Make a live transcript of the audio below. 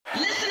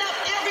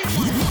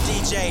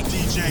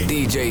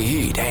DJ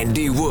Heat and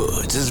Dee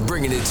Woodz is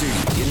bringing it to you.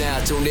 You're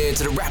now tuned in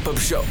to the wrap-up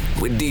show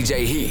with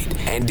DJ Heat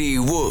and Dee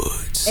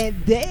Woodz.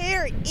 And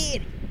there it is,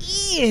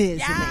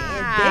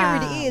 man.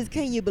 There it is.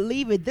 Can you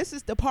believe it? This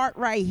is the part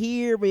right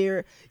here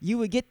where you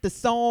would get the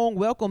song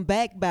 "Welcome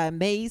Back" by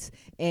Mace,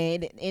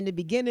 and in the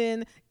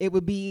beginning it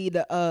would be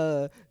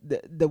the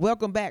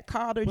 "Welcome Back"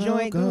 Carter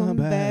joint. Welcome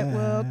back,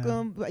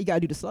 welcome. You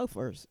gotta do the slow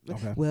first.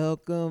 Okay.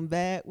 Welcome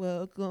back,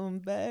 welcome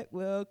back,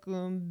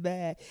 welcome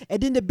back,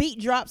 and then the beat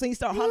drops and you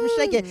start hollering,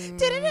 shaking.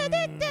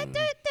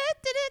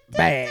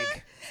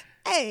 Bag.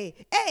 Hey,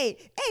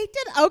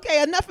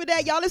 okay, enough of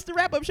that, y'all. It's the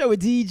wrap-up show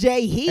with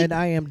DJ Heat. And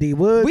I am Dee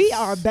Woodz. We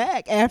are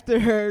back after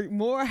her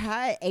more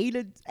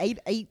hiatuses.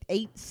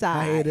 It's a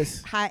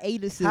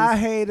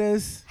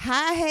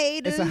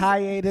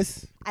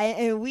hiatus.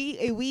 And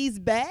we's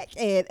back,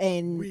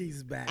 and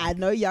We's back. I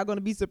know y'all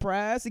gonna be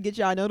surprised to get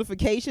y'all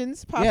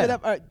notifications popping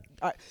up.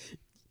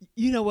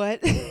 You know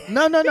what?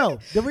 No.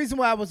 The reason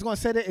why I was going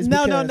to say that is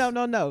No.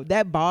 because...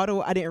 That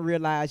bottle, I didn't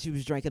realize you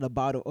was drinking a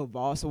bottle of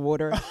Voss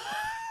water.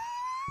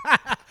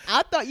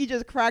 I thought you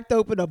just cracked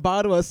open a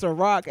bottle of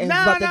Ciroc and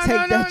was about to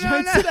take that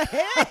joint to the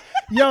head.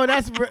 Yo,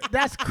 that's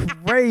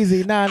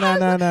crazy. No.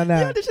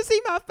 Yo, did you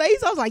see my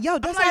face? I was like, yo,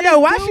 that's how yo,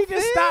 why this she dude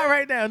just feel? stop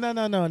right now? No.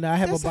 I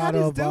have That's a how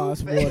bottle of this dude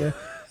Voss feel. water.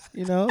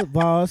 You know,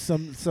 Voss,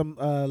 some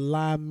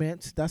lime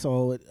mints. That's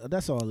all it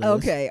is.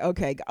 Okay.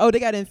 Oh,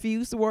 they got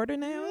infused water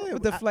now Yeah,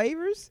 with the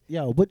flavors?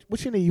 Yo,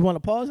 what you need? You want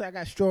to pause? I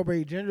got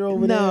strawberry ginger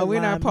over there. No, we're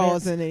not lime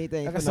pausing mints.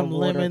 anything. I got for some no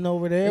water. lemon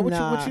over there.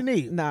 What you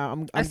need? Nah,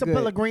 I'm That's the good.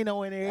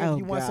 Pellegrino in there. Oh, if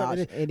you want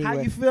something. gosh. How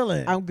Anyway, you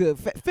feeling? I'm good.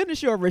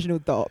 Finish your original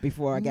thought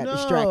before I got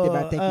distracted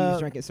by thinking you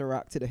was drinking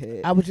Ciroc to the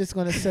head. I was just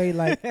gonna say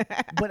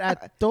what I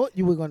thought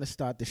you were gonna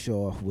start the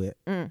show off with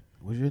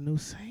was your new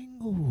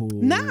single.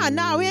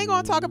 Nah, we ain't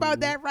gonna talk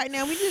about that right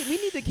now. We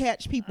need to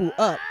catch people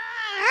up.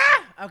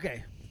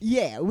 Okay.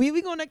 Yeah,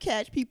 we gonna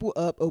catch people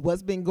up of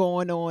what's been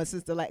going on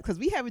since because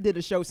we haven't did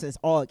a show since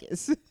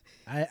August.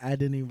 I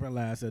didn't even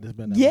realize that it's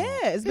been that Yeah, long.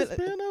 it's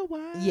been a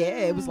while. Yeah,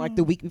 it was like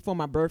the week before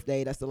my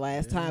birthday. That's the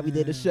last time we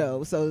did a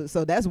show. So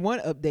that's one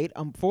update.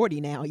 I'm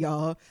 40 now,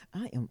 y'all.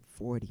 I am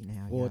 40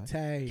 now, y'all.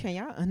 Can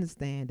y'all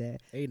understand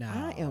that? Hey, now.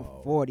 I am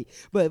 40.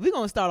 But we're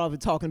going to start off with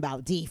talking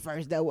about D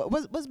first, though.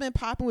 What's been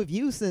popping with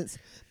you since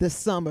the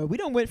summer? We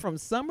done went from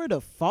summer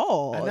to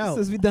fall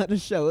since we done the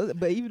show.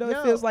 But even though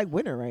it feels like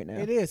winter right now.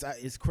 It is.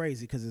 It's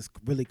crazy because it's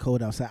really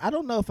cold outside. I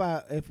don't know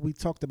if we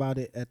talked about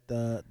it at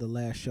the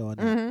last show or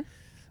not. Mm-hmm.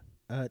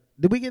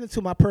 Did we get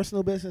into my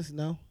personal business?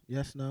 No.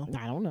 Yes. No.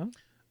 I don't know.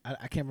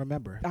 I can't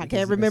remember. I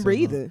can't remember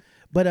either.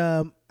 But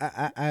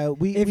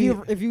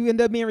if you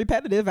end up being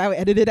repetitive, I would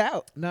edit it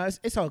out. No,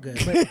 it's all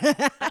good.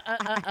 But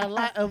a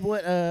lot of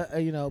what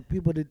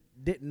people that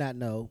did not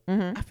know.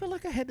 Mm-hmm. I feel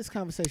like I had this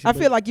conversation. I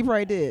feel like you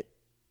probably did.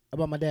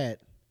 About my dad.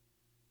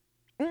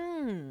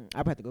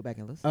 I'll have to go back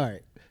and listen. All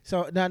right.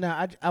 So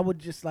no, I would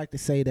just like to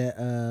say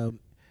that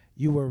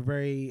you were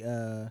very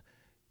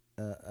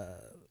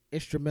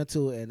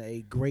instrumental and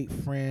a great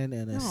friend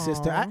and a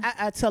sister.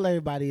 I tell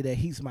everybody that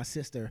he's my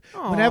sister.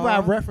 Aww. Whenever I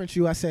reference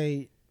you, I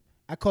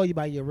call you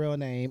by your real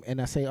name and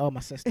I say, "Oh,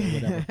 my sister,"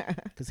 whatever,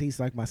 because he's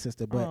like my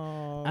sister. But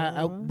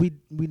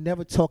we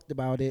never talked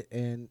about it,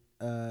 and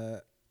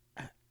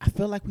I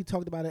feel like we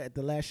talked about it at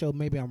the last show.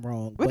 Maybe I'm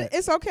wrong, but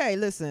it's okay.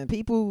 Listen,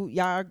 people,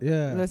 y'all,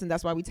 listen.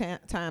 That's why we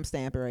time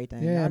stamp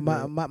everything. Yeah,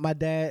 my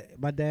dad,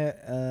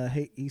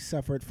 he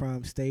suffered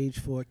from stage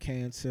 4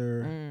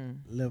 cancer,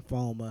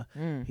 lymphoma.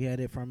 He had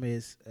it from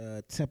his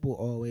temple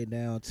all the way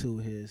down to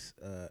his.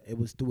 It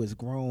was through his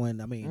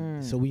groin. I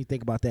mean, so when you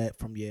think about that,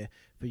 from your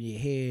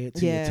head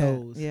to your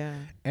toes. Yeah.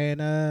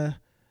 And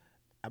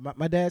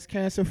my dad's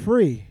cancer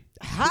free.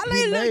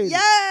 Hallelujah!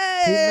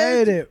 He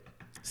made it.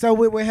 So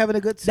we're having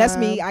a good time. That's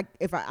me. I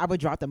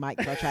would drop the mic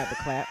if I tried to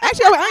clap.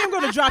 Actually, I am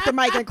going to drop the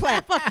mic and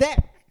clap. Fuck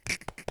that.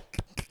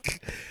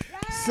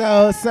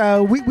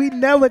 So we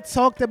never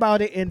talked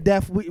about it in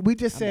depth. We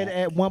just said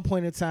at one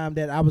point in time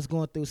that I was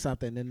going through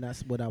something, and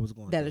that's what I was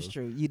going through. That is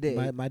true. You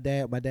did. My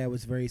dad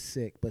was very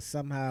sick, but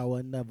somehow or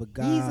another,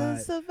 God. He's a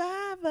survivor.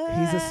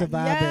 He's a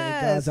survivor, and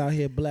Yes. God's out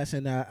here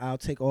blessing. I'll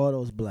take all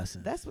those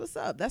blessings. That's what's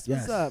up. That's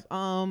Yes. what's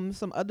up.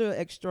 Some other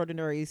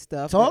extraordinary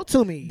stuff. Talk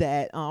to me.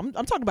 That I'm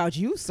talking about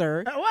you,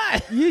 sir.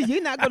 What?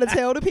 You're not going to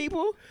tell the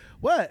people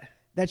What?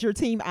 that you're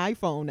Team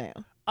iPhone now.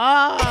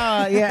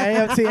 Oh,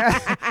 yeah, AMT.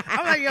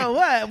 I'm like, yo,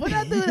 what? What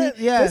I do that?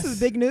 Yes. This is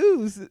big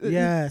news.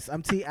 Yes,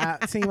 I'm team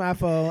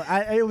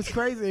iPhone. It was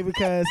crazy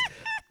because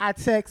I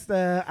text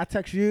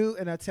you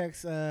and I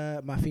text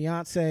my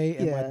fiance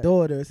and my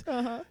daughters.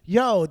 Uh-huh.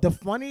 Yo, the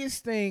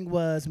funniest thing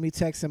was me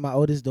texting my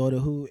oldest daughter,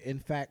 who in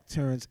fact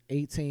turns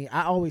 18.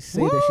 I always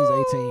say that she's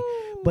 18,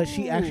 but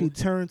she actually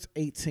turns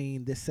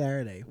 18 this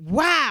Saturday.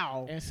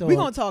 Wow. And so we're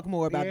going to talk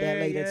more about that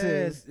later,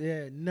 too.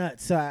 Yeah,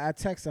 nuts. So I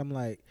text her, I'm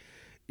like,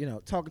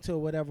 talking to her,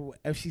 whatever.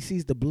 If she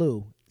sees the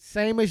blue,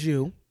 same as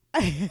you,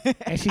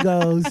 and she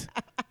goes,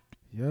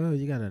 yo,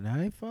 you got an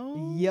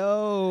iPhone?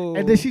 Yo.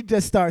 And then she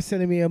just starts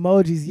sending me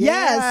emojis.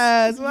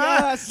 Yes.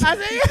 Yes. I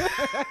say,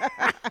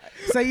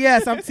 so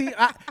yes, I'm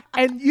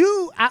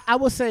I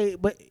will say,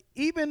 but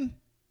even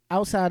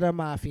outside of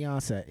my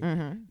fiance,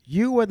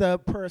 you were the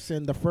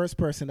first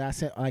person that I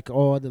sent like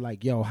all the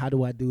like, yo, how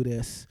do I do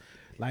this?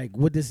 Like,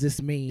 what does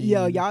this mean?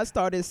 Yo, y'all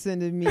started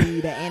sending me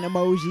the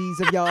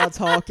emojis of y'all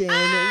talking.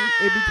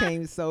 It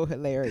became so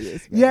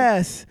hilarious. Man.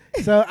 Yes.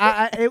 So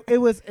it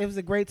was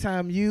a great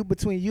time.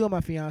 Between you and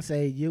my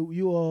fiance,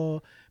 you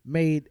all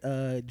made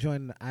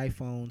joining the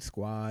iPhone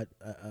squad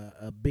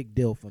a big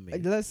deal for me.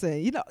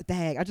 Listen,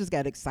 dang, I just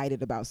got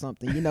excited about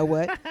something. You know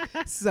what?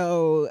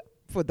 So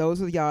for those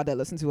of y'all that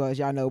listen to us,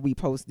 y'all know we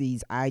post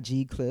these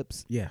IG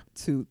clips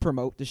to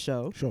promote the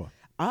show. Sure.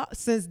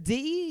 Since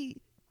Dee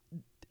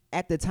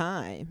at the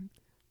time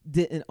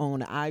didn't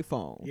own an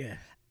iPhone,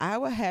 I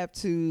would have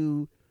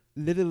to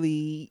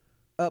literally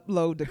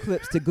upload the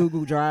clips to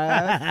Google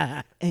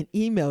Drive and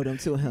email them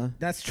to him.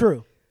 That's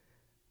true.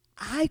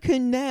 I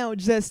can now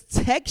just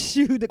text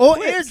you the or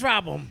clips.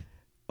 airdrop them.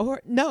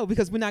 Or no,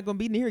 because we're not going to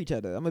be near each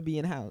other. I'm going to be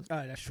in the house.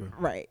 Oh, that's true.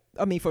 Right.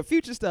 I mean, for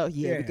future stuff,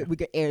 we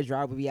could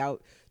airdrop. We'll be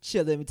out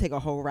chilling. We take a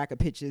whole rack of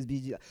pictures.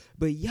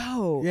 But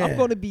I'm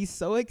going to be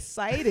so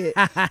excited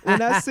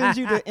when I send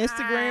you the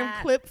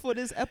Instagram clip for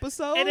this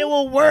episode. And it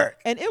will work.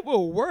 And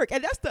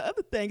that's the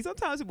other thing.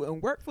 Sometimes it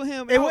wouldn't work for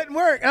him. It wouldn't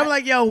work. I'm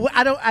like, yo,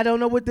 I don't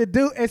know what to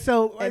do.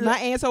 And my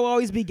answer will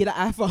always be get an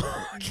iPhone.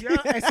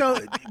 And so,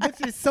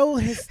 which is so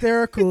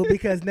hysterical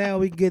because now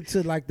we get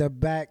to like the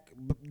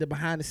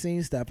behind the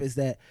scenes stuff is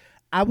that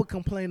I would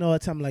complain all the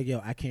time like,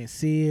 yo, I can't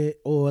see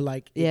it, or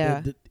like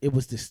it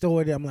was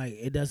distorted. I'm like,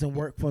 it doesn't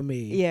work for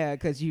me. Yeah,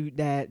 because you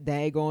that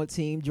daggone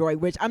Team Joy,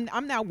 which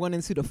I'm not one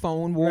into the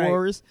phone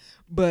wars,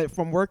 but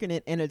from working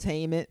in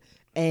entertainment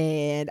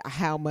and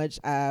how much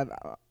I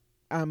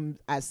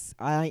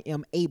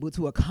am able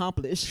to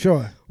accomplish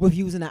with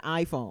using an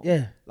iPhone.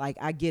 Yeah. Like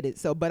I get it.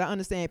 So, but I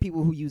understand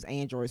people who use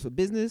Androids for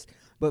business,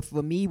 but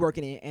for me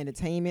working in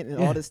entertainment and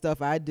all the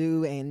stuff I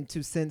do and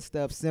to send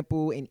stuff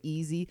simple and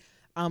easy,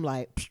 I'm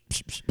like,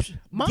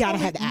 gotta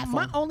have the iPhone.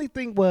 My only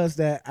thing was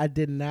that I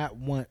did not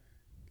want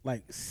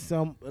like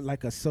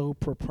a sole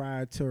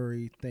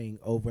proprietary thing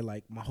over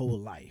like my whole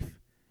life.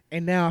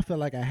 And now I feel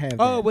like I have.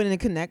 Oh, when it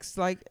connects,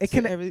 like it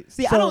connects.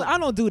 See, so, I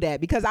don't do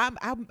that because I'm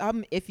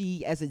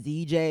iffy as a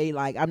DJ.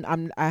 Like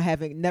I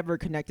haven't never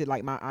connected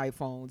like my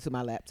iPhone to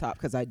my laptop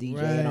because I DJ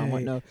and I don't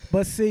want no.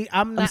 But see,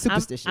 I'm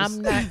superstitious.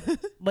 I'm not.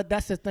 But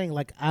that's the thing.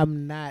 Like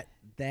I'm not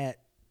that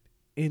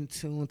in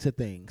tune to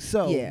things.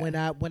 So when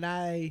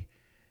I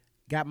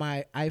got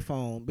my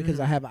iPhone, because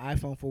I have an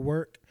iPhone for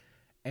work,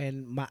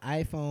 and my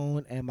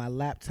iPhone and my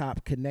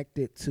laptop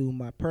connected to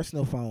my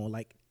personal phone,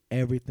 like.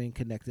 Everything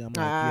connected. I'm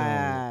like,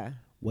 yo,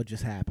 what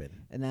just happened?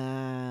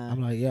 Nah.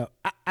 I'm like, yo,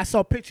 I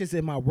saw pictures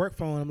in my work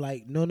phone. I'm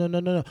like, no.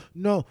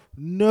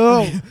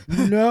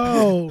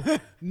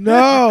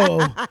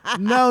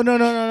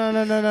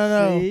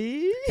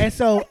 See? And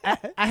so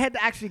I had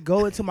to actually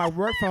go into my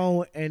work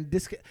phone and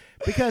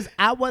because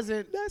I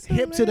wasn't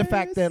hip to the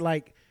fact that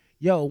like,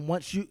 yo,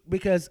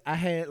 because I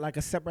had like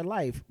a separate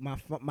life. My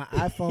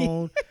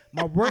iPhone,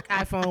 my work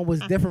iPhone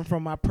was different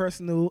from my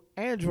personal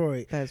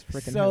Android. That's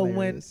freaking so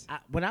hilarious.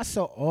 when I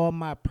saw all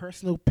my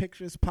personal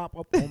pictures pop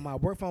up on my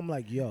work phone, I'm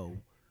like, yo,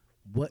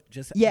 what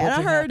just and I just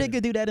heard happened? they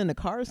could do that in the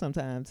car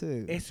sometime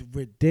too. It's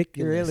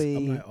ridiculous. Really?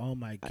 I'm like, oh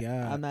my God.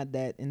 I'm not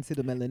that into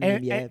the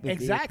millennium yet.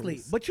 Exactly.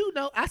 Vehicles.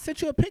 But I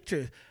sent you a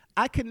picture.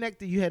 I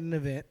connected. You had an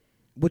event,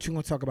 which we're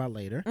gonna talk about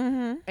later,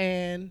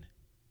 and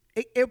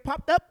it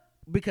popped up.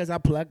 Because I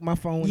plugged my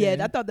phone in. Yeah,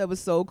 I thought that was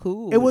so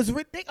cool. It was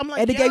ridiculous. I'm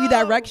like, and it gave you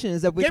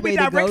directions of which way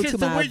to go to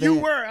my where event. you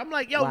were. I'm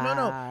like, yo,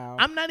 no.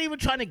 I'm not even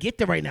trying to get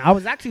there right now. I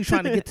was actually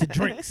trying to get to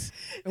drinks.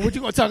 And what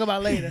you going to talk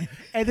about later.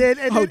 And then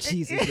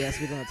Jesus, yes,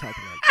 we're going to talk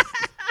about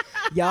this.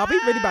 Y'all be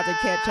really about to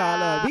catch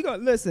y'all up. We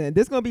gonna listen.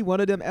 This gonna be one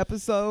of them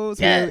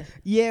episodes. Where,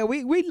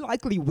 we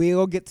likely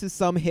will get to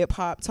some hip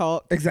hop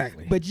talk.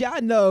 Exactly. But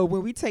y'all know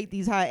when we take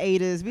these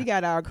hiatus, we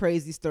got our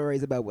crazy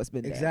stories about what's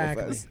been down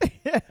with us.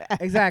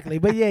 Exactly.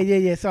 But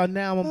yeah. So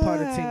now I'm part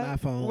of Team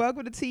iPhone.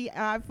 Welcome to Team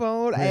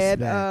iPhone,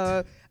 and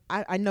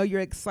I know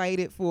you're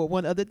excited for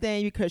one other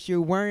thing because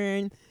you're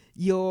wearing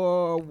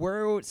your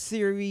World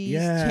Series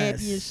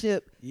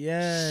championship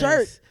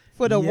shirt.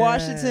 For the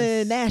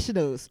Washington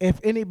Nationals. If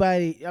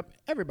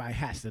everybody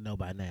has to know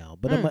by now,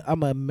 but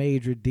I'm a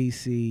major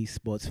DC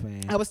sports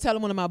fan. I was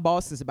telling one of my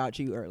bosses about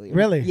you earlier.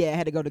 Really? Yeah, I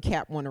had to go to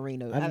Cap One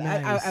Arena.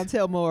 Nice. I'll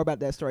tell more about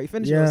that story.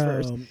 Finish yours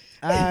first.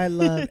 I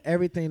love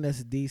everything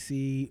that's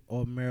DC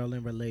or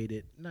Maryland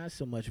related. Not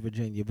so much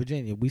Virginia.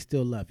 Virginia, we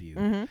still love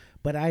you.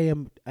 But I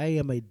am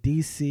a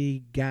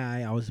DC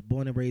guy. I was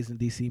born and raised in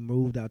DC.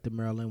 Moved out to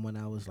Maryland when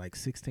I was like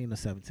 16 or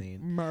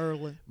 17.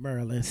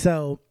 Maryland.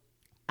 So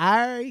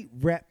I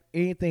rep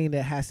anything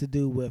that has to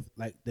do with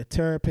like the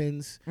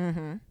Terrapins,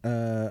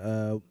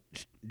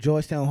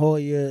 Georgetown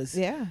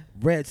Hoyas,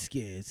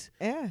 Redskins,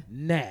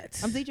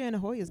 Nats. I'm DJing the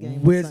Hoyas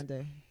game on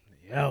Sunday.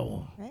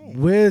 Yo,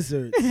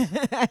 Wizards. You know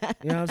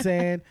what I'm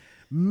saying?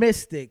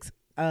 Mystics.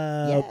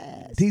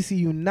 DC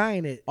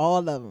United.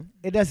 All of them.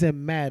 It doesn't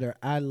matter.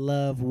 I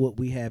love what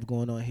we have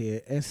going on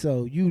here. And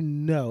so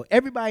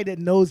everybody that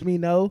knows me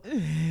know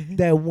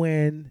that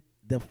when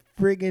the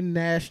friggin'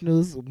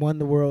 Nationals won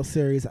the World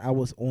Series, I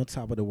was on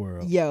top of the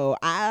world. Yo,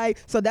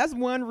 so that's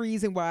one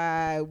reason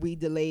why we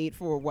delayed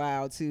for a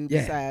while too,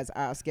 besides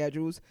our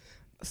schedules.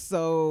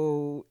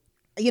 So,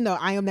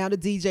 I am now the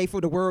DJ for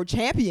the world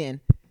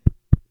champion,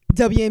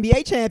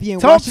 WNBA champion,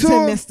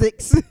 Washington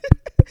Mystics.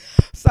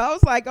 So I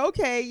was like,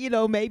 okay,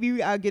 maybe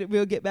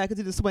we'll get back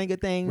into the swing of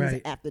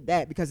things after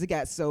that, because it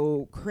got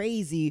so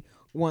crazy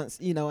once,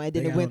 and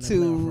then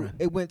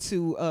it went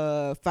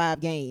to 5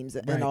 games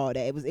and all that.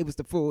 It was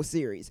the full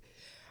series.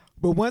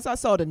 But once I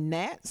saw the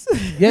Nats,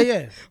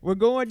 we're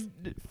going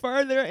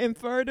further and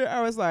further.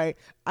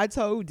 I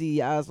told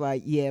Dee, I was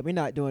like, we're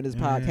not doing this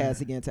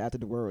podcast again until after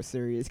the World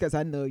Series, because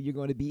I know you're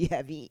going to be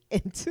heavy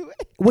into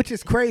it. Which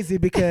is crazy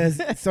because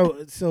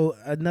so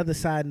another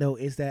side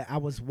note is that I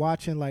was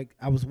watching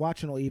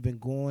or even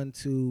going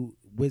to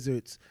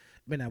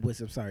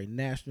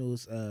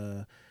Nationals,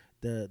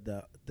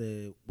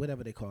 the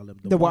whatever they call them,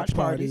 the watch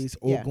parties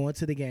or going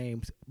to the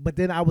games. But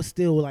then I was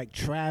still like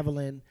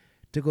traveling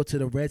to go to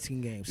the Redskin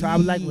game. So I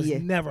was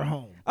never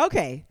home.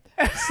 Okay.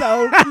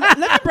 So let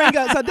me bring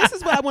up. So this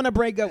is what I want to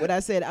bring up. What I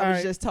said. I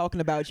was just talking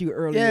about you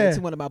earlier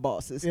to one of my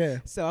bosses. Yeah.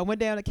 So I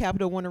went down to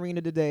Capital One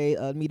Arena today,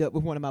 meet up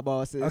with one of my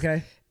bosses.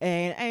 Okay.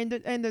 And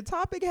the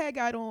topic had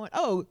got on.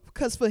 Oh,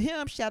 because for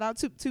him, shout out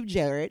to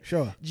Jared.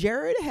 Sure.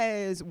 Jared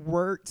has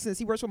worked, since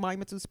he works for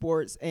Monumental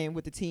Sports and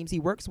with the teams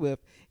he works with.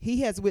 He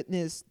has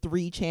witnessed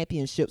 3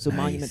 championships of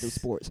Monumental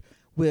Sports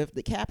with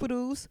the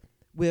Capitals,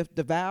 with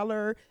the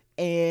Valor,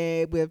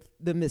 and with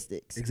the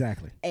Mystics.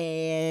 Exactly.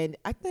 And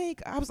I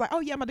think I was like,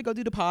 I'm about to go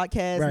do the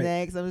podcast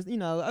next. I was,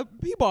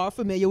 people are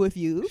familiar with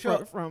you.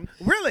 Sure. From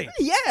really?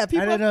 Yeah.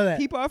 People, I didn't know that.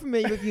 People are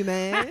familiar with you,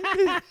 man.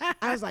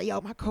 I was like,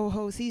 my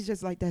co-host, he's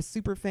just like that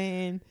super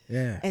fan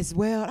as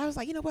well. I was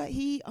like, you know what?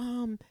 He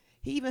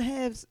even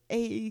has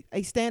a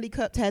Stanley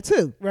Cup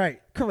tattoo.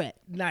 Right. Correct.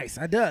 Nice.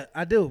 I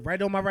do.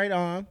 Right on my right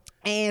arm.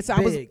 And so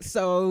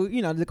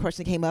the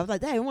question came up. I was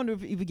like, I wonder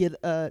if you would get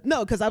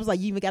no, because I was like,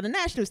 you even got a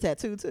Nationals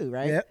tattoo too,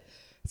 right? Yep.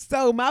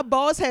 So my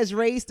boss has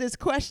raised this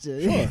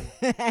question.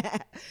 Sure.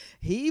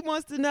 He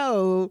wants to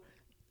know,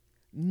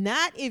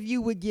 not if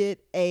you would get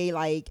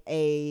a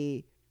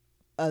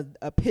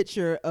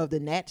picture of the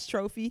Nats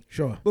trophy.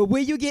 Sure. But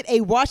will you get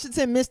a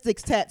Washington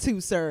Mystics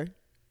tattoo, sir?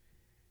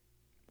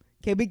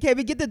 Can we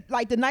get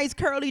the nice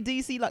curly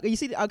DC logo? You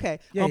see, I'm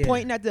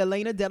pointing at the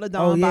Elena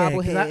Deladon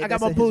bobblehead. I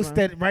got my boots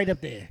that right up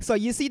there. So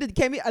you see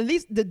at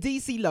least the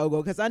DC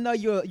logo, because I know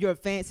you're a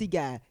fancy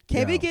guy.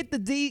 Can we get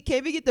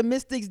the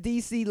Mystics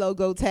DC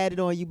logo tatted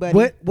on you,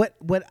 buddy?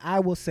 What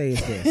I will say is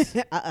this,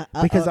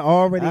 because I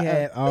already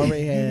have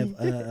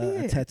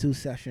a tattoo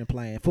session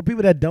planned. For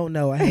people that don't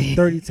know, I have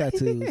 30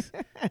 tattoos.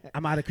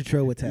 I'm out of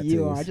control with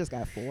tattoos. I just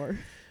got 4.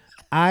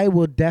 I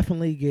will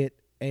definitely get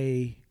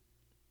a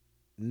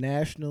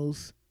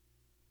Nationals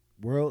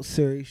World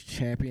Series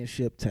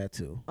championship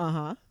tattoo.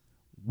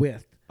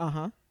 With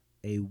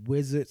a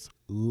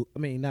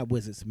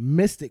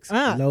Mystics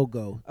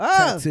logo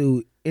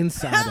tattoo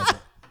inside of it.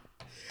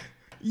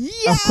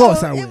 Yeah, of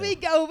course I will. Here we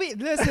go.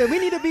 Listen, we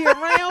need to be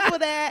around for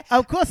that.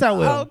 Of course I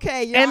will.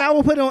 Okay, and I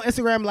will put it on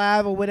Instagram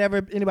Live or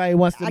whatever anybody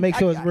wants to make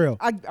sure it's real.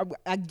 I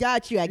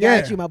got you. I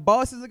got you. My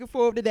boss is looking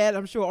forward to that.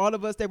 I'm sure all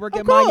of us that work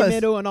at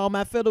Monumental and all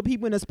my fellow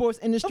people in the sports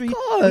industry,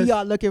 we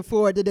are looking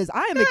forward to this.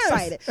 I am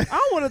excited. I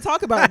don't want to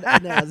talk about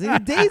it now.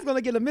 Dave's going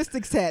to get a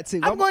Mystics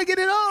tattoo. I'm going to get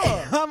it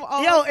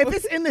all. Yo, if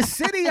it's in the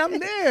city, I'm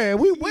there.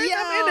 I'm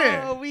in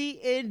there. We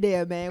in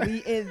there, man. We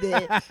in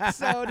there.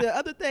 So the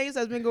other things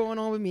that's been going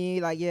on with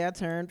me, I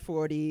turned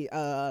 40.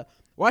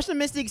 Washington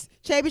Mystics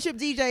championship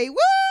DJ. Woo!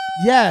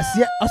 Yes.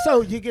 Yeah.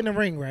 So you're getting a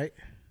ring, right?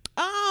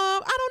 I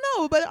don't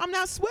know, but I'm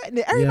not sweating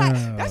it. Everybody,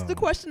 that's the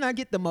question I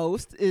get the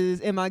most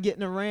is, am I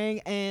getting a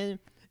ring? And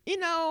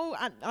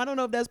I don't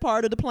know if that's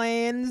part of the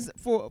plans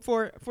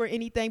for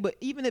anything, but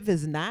even if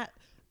it's not,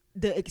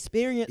 the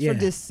experience from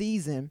this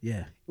season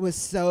was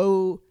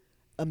so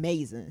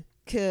amazing.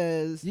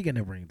 Cause you're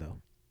getting a ring though.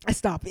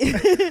 Stop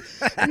it.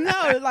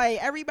 No,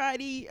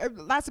 everybody,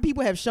 lots of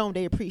people have shown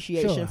their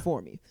appreciation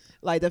for me.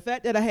 Like the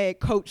fact that I had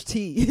Coach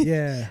T.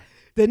 Yeah.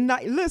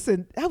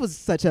 Listen, that was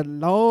such a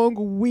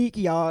long week,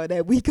 y'all,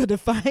 that week of the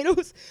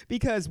finals,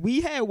 because we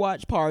had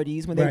watch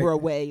parties when they were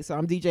away. So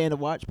I'm DJing the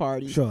watch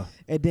parties. Sure.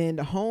 And then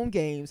the home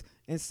games.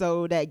 And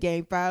so that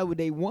game 5 when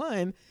they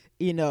won,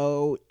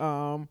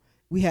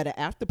 we had an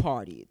after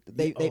party.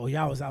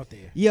 Y'all was out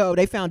there. Yo,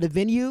 they found a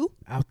venue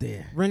out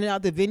there. Rented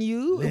out the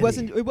venue. It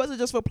wasn't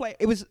just for play.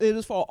 It was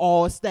for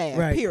all staff.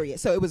 Right. Period.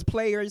 So it was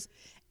players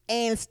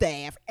and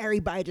staff.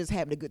 Everybody just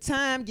having a good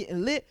time,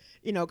 getting lit.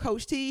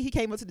 Coach T, he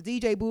came up to the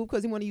DJ booth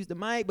because he wanted to use the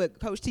mic, but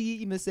Coach T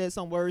even said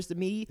some words to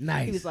me.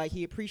 Nice. He was like,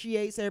 he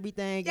appreciates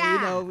everything.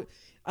 Yeah.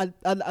 And,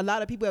 a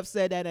lot of people have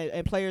said that,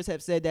 and players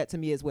have said that to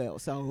me as well.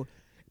 So.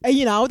 And,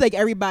 I don't think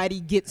everybody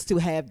gets to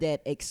have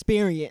that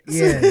experience.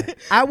 Yeah,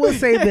 I will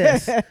say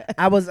this: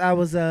 I was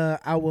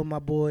out with my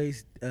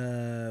boys.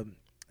 Who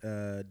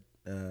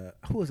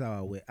was I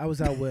out with? I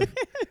was out with.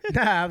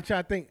 I'm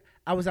trying to think.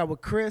 I was out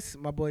with Chris,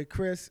 my boy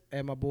Chris,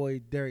 and my boy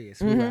Darius.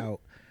 We were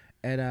out,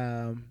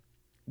 and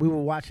we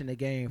were watching the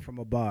game from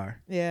a bar.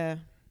 Yeah.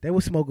 They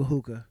were smoking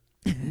hookah.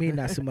 Me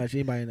not so much.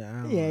 Anybody?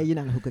 Yeah, you're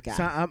not a hookah guy.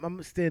 So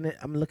I'm standing.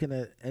 I'm looking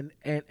at and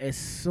as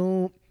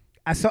soon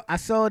I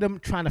saw them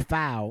trying to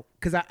foul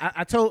because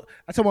I told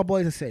my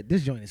boys, I said,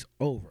 this joint is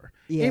over.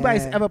 Yeah.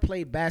 Anybody's ever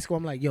played basketball?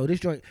 I'm like, yo, this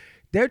joint.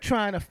 They're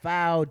trying to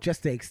foul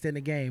just to extend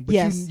the game, but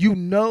you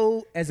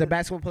know, as a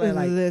basketball player,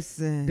 like,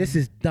 listen, this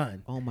is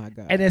done. Oh my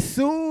god! And as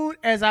soon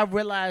as I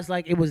realized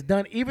like it was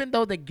done, even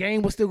though the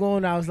game was still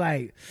going, I was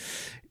like,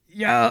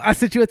 yo, I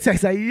sent you a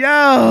text like,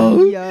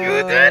 yo, you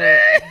did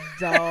it,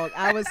 dog.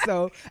 I was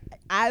so.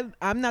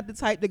 I'm not the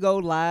type to go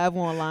live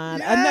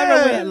online. I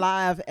never went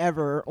live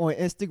ever on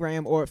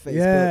Instagram or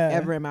Facebook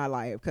ever in my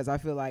life because I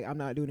feel like I'm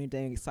not doing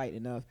anything exciting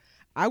enough.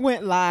 I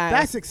went live.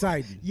 That's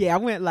exciting. Yeah, I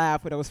went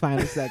live for those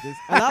final seconds.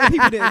 A lot of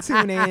people didn't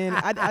tune in.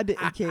 I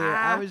didn't care.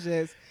 I was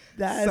just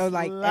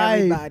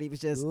everybody was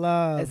just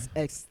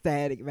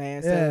ecstatic,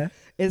 man. So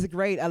it's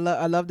great. I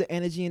love the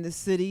energy in the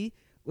city.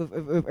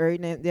 With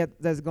everything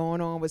that's going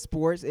on with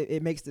sports,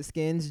 it makes the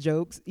skins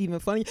jokes even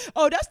funny.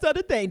 Oh, that's the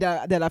other thing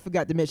that I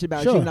forgot to mention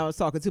about you when I was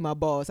talking to my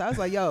boss. I was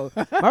like, yo,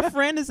 my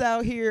friend is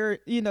out here,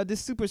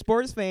 this super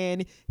sports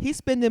fan. He's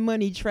spending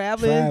money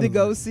traveling to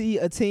go see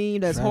a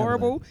team that's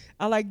horrible.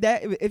 I like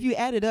that. If you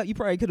add it up, you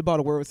probably could have bought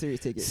a World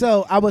Series ticket.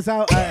 So I was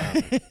out.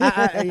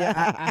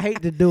 I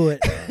hate to do it,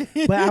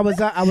 but I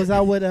was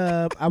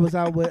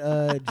out with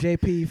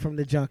JP from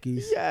the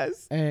Junkies.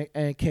 Yes.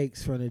 And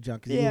Cakes from the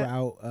Junkies. Yeah. We were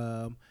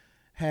out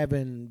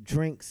having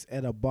drinks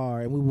at a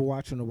bar, and we were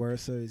watching the World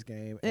Series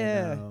game.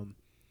 Yeah. And,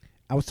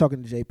 I was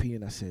talking to JP,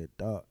 and I said,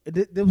 "Dog,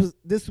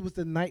 this was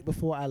the night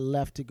before I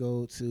left to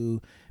go to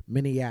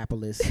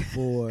Minneapolis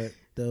for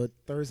the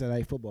Thursday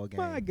night football game."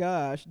 My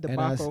gosh,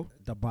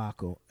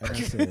 debacle.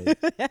 And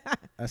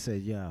I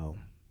said, yo,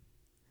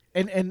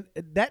 and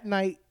that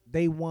night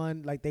they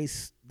won. Like they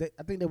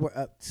I think they were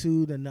up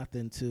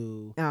 2-0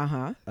 to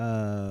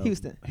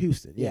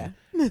Houston, yeah.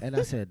 And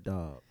I said,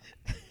 dog,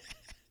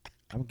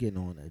 I'm getting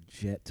on a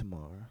jet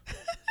tomorrow.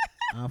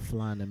 I'm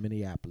flying to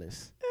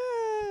Minneapolis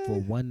for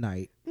one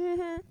night,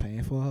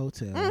 paying for a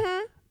hotel.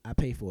 I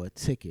pay for a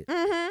ticket.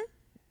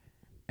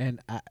 And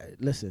I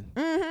listen,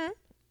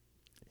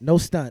 no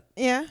stunt.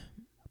 Yeah.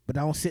 But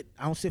I don't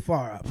sit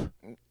far up.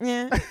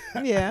 Yeah.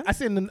 Yeah.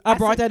 I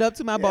brought that up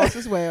to my boss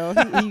as well.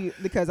 He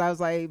because I was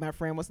like, my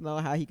friend wants to know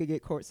how he could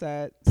get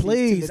courtside.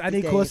 Please, I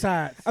need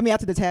courtside. I mean,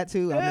 after the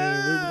tattoo, we were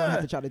gonna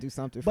have to try to do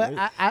something. But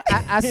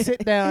I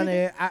sit down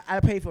there. I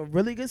pay for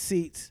really good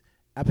seats.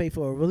 I pay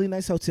for a really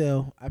nice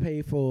hotel. I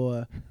pay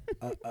for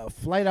a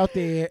flight out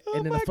there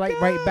and then a flight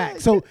right back.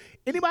 So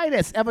anybody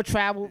that's ever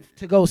traveled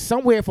to go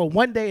somewhere for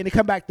one day and to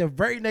come back the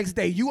very next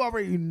day, you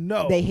already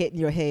know. They hitting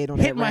your head on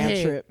that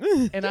round trip.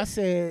 And I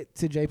said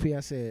to JP, I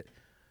said,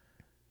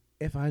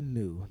 if I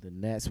knew the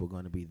Nets were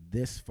going to be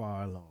this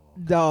far along,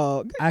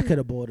 dog, I could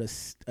have bought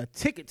a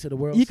ticket to the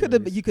World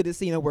Series. You could have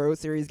seen a World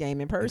Series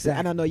game in person. Exactly.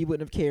 And I know you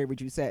wouldn't have cared when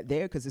you sat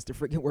there because it's the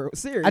freaking World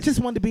Series. I just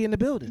wanted to be in the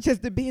building.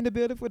 Just to be in the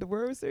building for the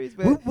World Series.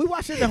 But we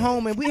watched it at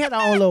home and we had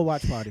our own little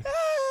watch party.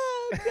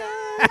 Oh,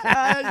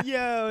 God.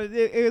 Yo,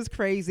 it was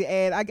crazy.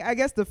 And I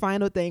guess the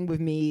final thing with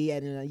me,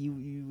 and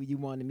you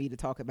wanted me to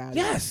talk about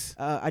it.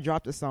 I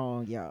dropped a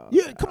song, y'all.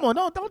 Yeah, come on,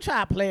 don't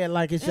try to play it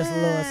like it's just a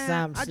little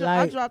something slight.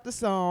 I dropped a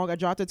song. I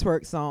dropped a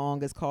twerk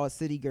song. It's called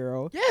City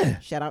Girl. Yeah.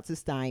 Shout out to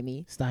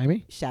Stymie.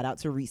 Shout out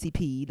to Reese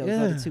P. Those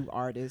are the two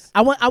artists.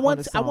 I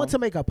want to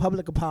make a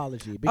public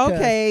apology. Because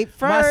okay,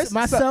 first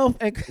myself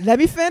and let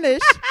me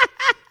finish.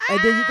 And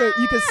then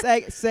you can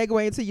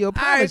segue into your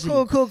apology.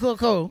 All right,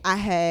 cool. I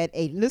had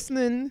a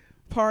listening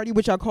party,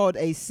 which I called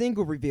a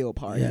single reveal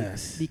party.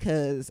 Yes.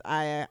 Because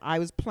I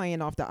was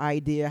playing off the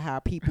idea how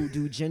people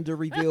do gender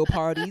reveal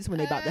parties when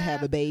they're about to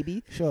have a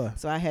baby. Sure.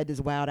 So I had this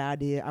wild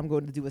idea. I'm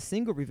going to do a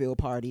single reveal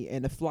party,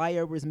 and the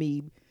flyer was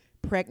me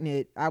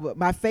pregnant.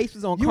 My face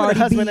was on you Cardi B. You were the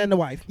husband and the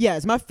wife.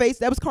 Yes, my face.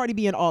 That was Cardi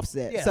B and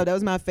Offset. Yeah. So that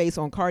was my face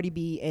on Cardi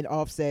B and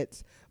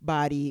Offset's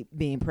body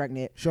being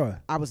pregnant.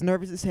 Sure. I was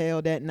nervous as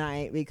hell that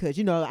night because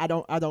I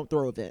don't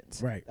throw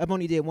events. Right. I've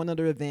only did one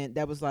other event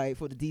that was like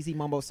for the DC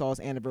Mumbo Sauce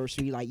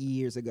anniversary like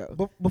years ago.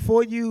 But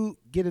before you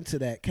get into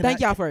that, thank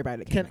y'all for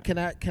everybody. Can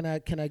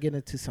I get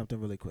into something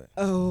really quick?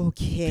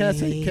 Okay.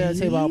 Can I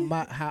say about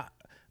my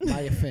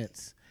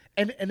offense?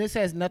 And this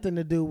has nothing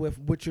to do with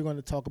what you're going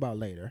to talk about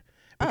later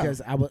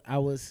because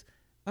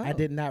I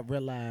did not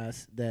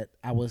realize that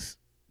I was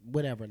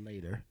whatever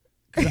later.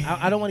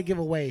 I don't want to give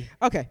away.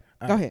 Okay.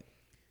 Go ahead.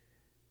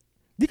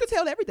 You can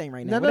tell everything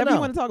right now. Whatever you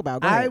want to talk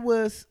about. Go ahead.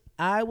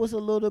 I was a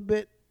little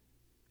bit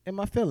in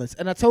my feelings,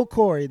 and I told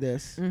Corey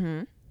this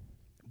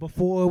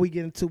before we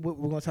get into what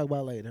we're going to talk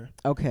about later.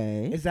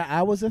 Okay. Is that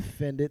I was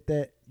offended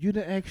that you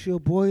didn't ask your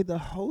boy to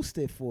host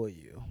it for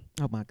you.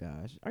 Oh my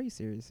gosh, are you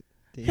serious?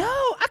 Yo,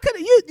 I could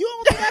have. You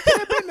don't think I could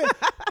have been the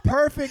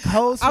perfect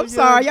host? I'm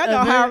sorry.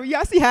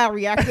 Y'all see how I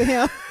react to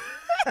him.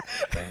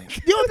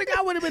 You don't think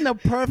I would have been the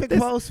perfect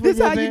host for this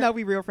your how event? You know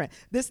we real friends.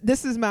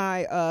 This is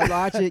my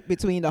logic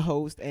between the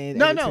host and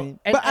no.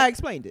 But I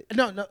explained it.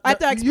 No.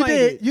 After I explained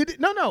it. You did.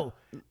 No.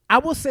 I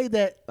will say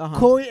that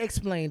Corey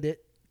explained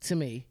it to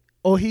me,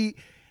 or he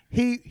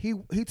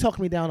talked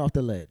me down off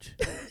the ledge.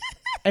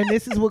 And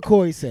this is what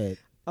Corey said.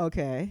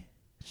 Okay.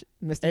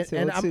 Mr.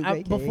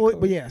 And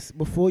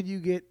before you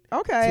get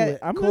okay, to it,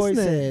 I'm Corey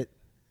listening. said,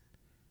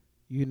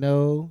 you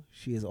know,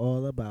 she is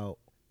all about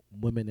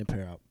women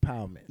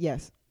empowerment.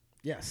 Yes.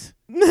 Yes.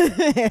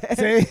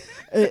 See?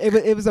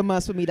 It was a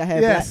must for me to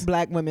have Yes.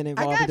 black women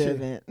involved in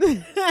the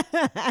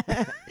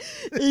event.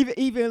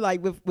 even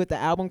like with the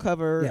album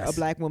cover, Yes. a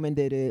black woman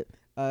did it.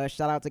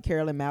 Shout out to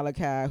Carolyn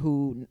Malachi,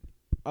 who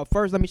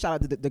first let me shout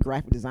out to the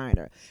graphic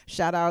designer.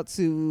 Shout out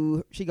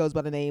to, she goes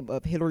by the name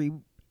of Hillary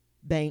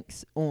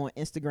Banks on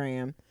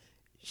Instagram.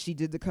 She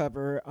did the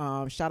cover.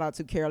 Shout out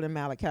to Carolyn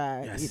Malachi,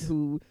 Yes.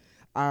 who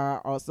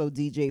also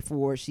DJ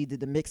for. She did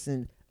the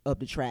mixing of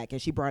the track,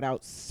 and she brought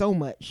out so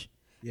much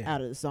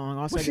out of the song.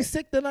 Also, was she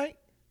sick tonight?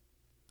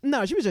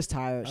 No, she was just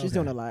tired. She's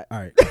doing a lot. All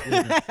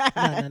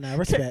right. No.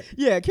 Respect.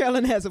 Yeah,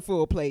 Carolyn has a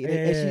full plate,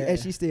 Yeah. and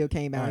she still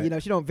came out. Right. You know,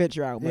 she don't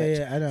venture out much.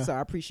 Yeah, I know. So I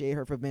appreciate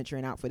her for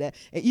venturing out for that.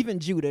 And even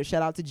Judah,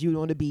 shout out to Judah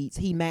on the beats.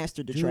 He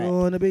mastered the track. Judah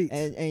on the beats.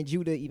 And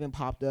Judah even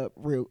popped up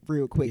real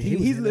quick. Yeah,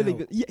 He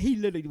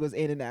literally was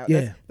in and out.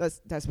 Yeah.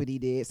 That's what he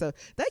did. So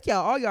thank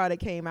all y'all that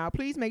came out.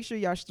 Please make sure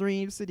y'all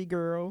stream City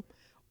Girl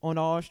on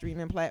all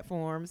streaming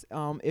platforms.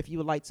 If you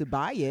would like to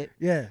buy it.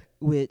 Yeah.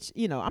 Which,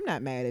 you know, I'm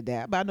not mad at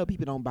that, but I know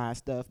people don't buy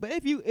stuff. But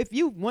if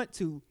you want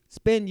to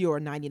spend your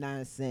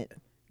 99 cent,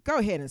 go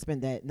ahead and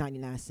spend that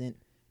 99 cent.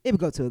 It would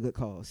go to a good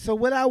cause. So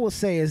what I will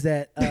say is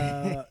that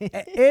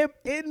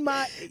in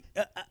my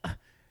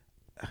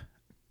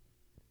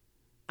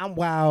I'm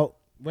wild,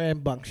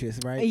 rambunctious,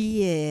 right?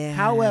 Yeah.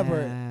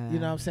 However, you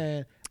know what I'm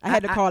saying? I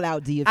had to call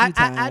out D a few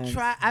times.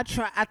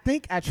 I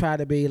think I try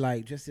to be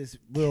like just this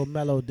real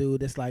mellow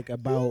dude that's like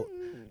about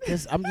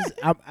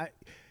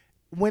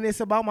when it's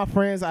about my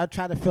friends, I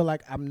try to feel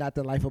like I'm not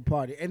the life of the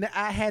party. And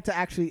I had to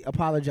actually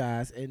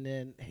apologize. And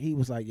then he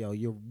was like, yo,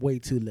 you're way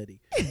too litty.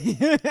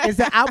 Is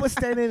that I was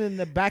standing in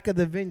the back of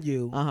the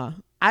venue. Uh-huh.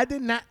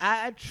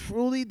 I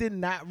truly did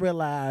not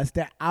realize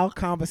that our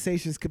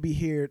conversations could be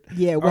heard.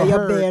 Yeah, way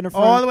up there in the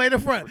front. All the way in the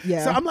front.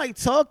 Yeah. So I'm like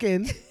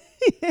talking.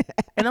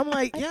 And I'm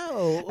like,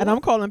 yo. And I'm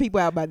calling people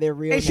out by their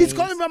real names. And she's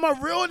calling me by my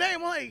real name.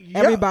 I'm like, yo.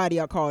 Everybody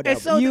are called out.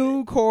 So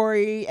you,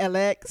 Corey,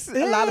 LX.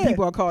 A lot of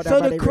people are called out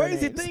by their real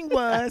names. So the crazy thing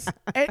was,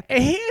 and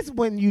here's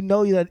when you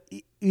know that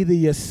either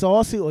you're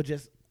saucy or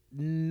just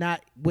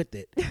not with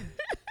it.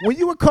 When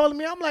you were calling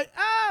me, I'm like,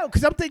 oh,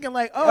 because I'm thinking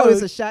like, oh,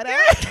 it's a shout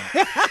out.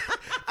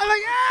 I'm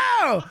like,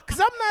 oh, because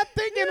I'm not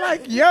thinking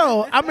like,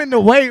 yo, I'm in the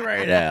way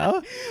right now.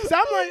 So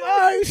I'm like,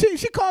 oh,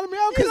 she calling me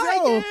out because like,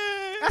 yo, yeah,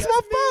 that's my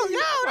fault. Yo,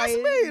 that's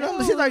me.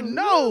 No, She's like,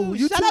 no,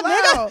 you shut too up,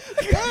 loud.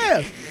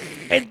 Yeah.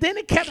 And then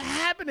it kept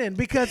happening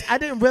because I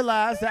didn't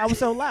realize that I was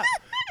so loud.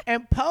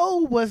 And Poe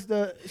was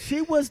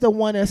the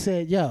one that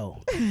said,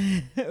 yo.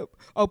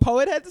 Oh,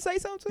 Poet had to say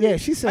something? Yeah,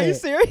 she said. Are you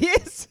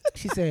serious?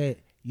 She said,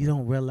 you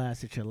don't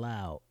realize that you're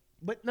loud.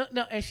 But no,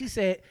 and she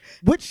said,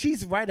 what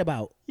she's right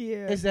about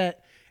is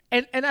that,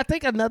 and I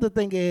think another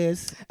thing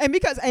is, and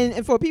because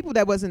and for people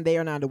that wasn't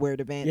there or not aware of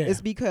the event, Yeah.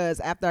 it's because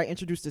after I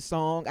introduced the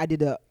song, I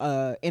did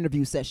a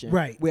interview session,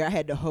 Right. where I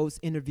had the host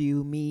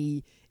interview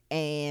me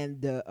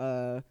and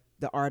the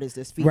artist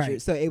that's featured.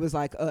 Right. So it was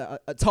like a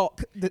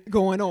talk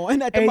going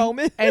on at the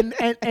moment. and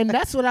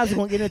that's what I was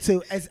going to get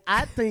into. As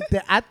I think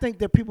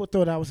that people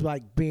thought I was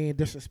like being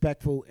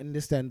disrespectful and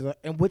this and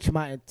which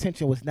my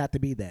intention was not to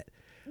be that.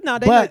 No,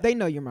 they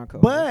know you're my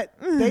co-host. But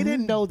they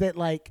didn't know that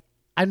like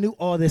I knew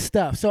all this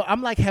stuff. So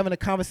I'm like having a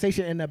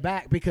conversation in the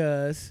back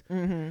because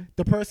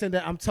the person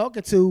that I'm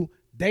talking to,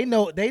 they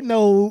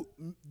know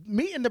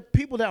me and the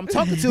people that I'm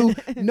talking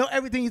to know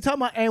everything you're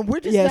talking about, and we're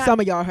just some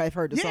of y'all have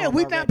heard the song. Yeah,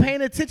 we're not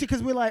paying attention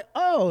because we're like,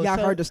 oh, y'all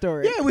heard the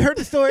story. Yeah, we heard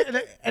the story,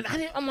 and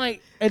I'm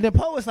like, and then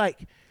Poe was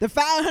like, the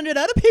 500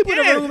 other people in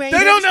the room ain't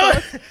they don't know.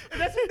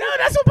 That's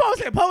That's what Poe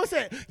said. Poe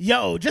said,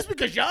 yo, just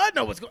because y'all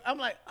know what's going on. I'm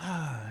like,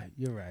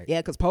 you're right. Yeah,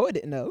 because Poet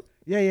didn't know.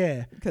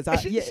 Yeah. Because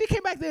she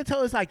came back there and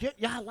told us like,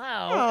 y'all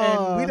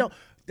loud, and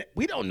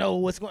we don't know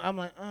what's going on. I'm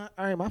like, all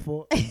right, my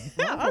fault.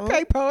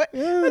 Okay, Poet.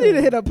 I need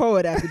to hit a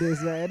Poet after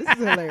this, man. This is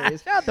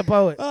hilarious. Shout out to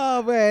Poet.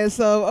 Oh man,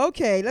 so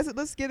okay,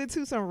 let's get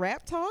into some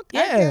rap talk. I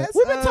Yeah, guess.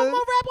 we've been talking about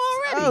rap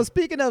already. Oh,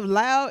 speaking of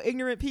loud,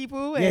 ignorant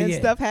people and Yeah.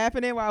 stuff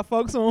happening while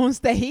folks are on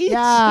stage.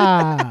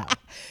 Yeah.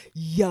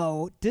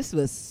 Yo, this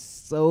was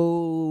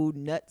so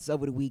nuts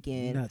over the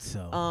weekend. Nuts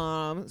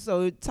so.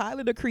 So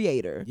Tyler the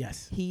Creator.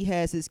 Yes. He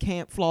has his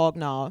Camp Flog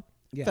Gnaw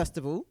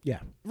festival. Yeah.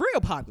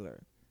 Real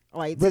popular.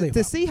 Like Really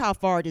to see how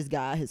far this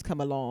guy has come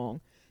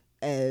along,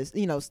 as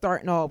you know,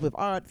 starting off with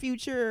Odd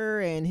Future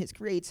and his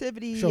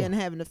creativity and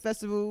having a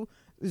festival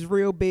is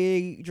real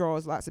big,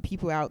 draws lots of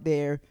people out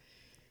there.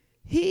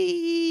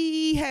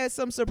 He had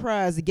some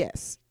surprise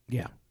guests.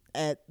 Yeah.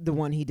 At the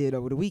one he did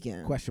over the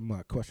weekend. Question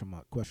mark.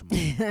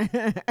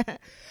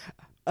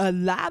 A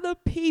lot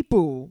of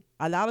people,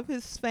 a lot of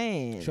his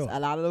fans, Sure. a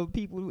lot of the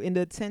people in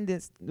the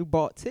attendance who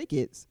bought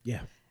tickets,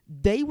 Yeah.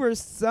 they were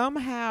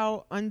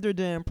somehow under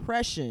the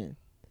impression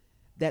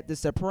that the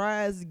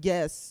surprise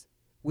guest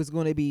was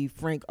going to be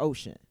Frank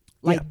Ocean.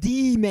 like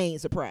the main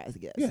surprise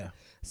guest. Yeah.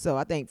 So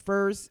I think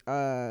first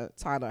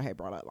Tyler had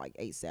brought up like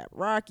ASAP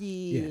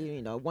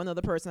Rocky, one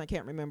other person I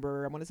can't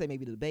remember. I want to say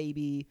maybe the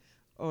baby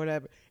or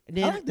whatever. And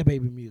then I like the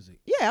baby music.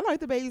 Yeah, I like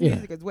the baby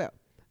music as well.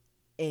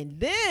 And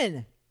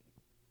then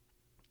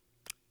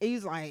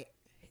he's like,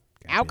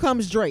 out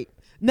comes Drake.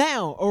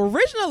 Now,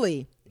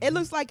 originally, it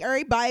looks like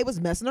everybody was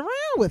messing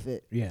around with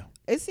it. Yeah.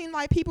 It seemed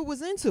like people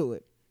was into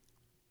it.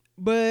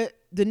 But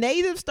the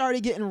natives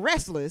started getting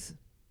restless.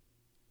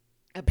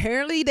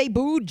 Apparently, they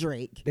booed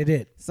Drake. They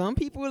did. Some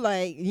people were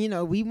like,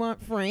 we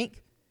want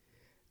Frank.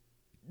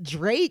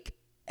 Drake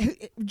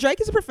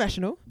is a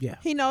professional. Yeah.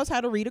 He knows how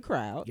to read a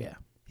crowd. Yeah.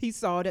 He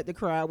saw that the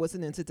crowd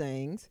wasn't into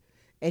things.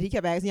 And he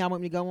kept asking, y'all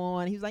want me to go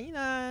on? He was like, you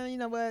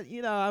know what?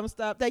 I'm going to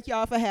stop. Thank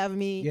y'all for having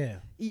me. Yeah.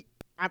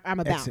 I'm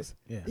a bounce.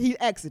 Yeah. He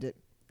exited.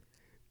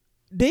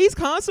 These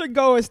concert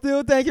goers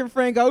still thinking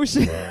Frank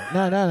Ocean.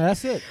 No,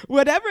 that's it.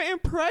 Whatever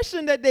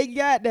impression that they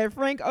got that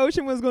Frank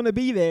Ocean was going to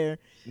be there,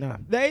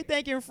 they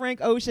thinking Frank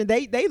Ocean.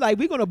 They like,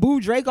 we're going to boo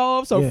Drake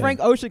off so Frank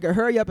Ocean could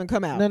hurry up and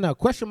come out. No.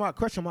 Question mark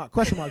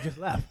just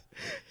left.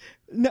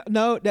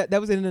 No,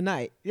 that was in the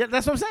night. Yeah,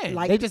 that's what I'm saying.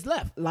 They just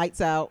left. Lights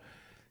out.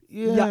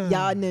 Yeah.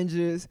 Y'all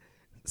ninjas.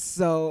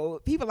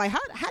 So people like,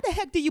 how the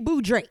heck do you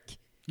boo Drake?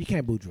 You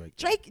can't boo Drake.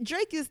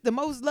 Drake is the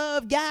most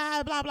loved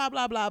guy, blah, blah,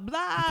 blah, blah,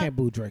 blah. You can't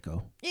boo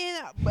Draco.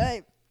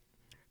 But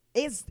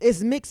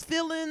it's mixed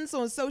feelings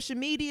on social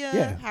media.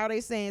 Yeah. How they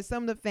saying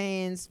some of the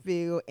fans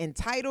feel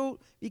entitled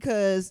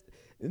because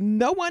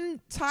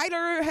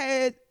Tyler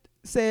had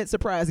said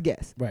surprise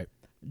guest. Right.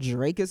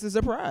 Drake is a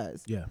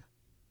surprise. Yeah.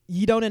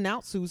 You don't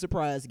announce who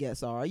surprise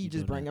guests are. You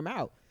just bring them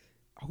out.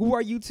 Who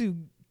are you to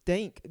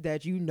think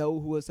that you know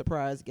who a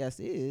surprise guest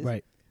is?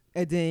 Right.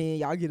 And then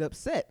y'all get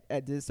upset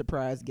at this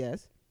surprise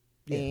guest.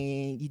 Yeah.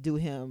 And you do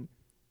him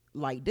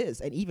like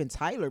this. And even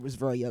Tyler was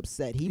very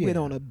upset. He went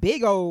on a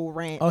big old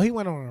rant. Oh, he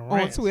went on a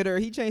rant. On Twitter.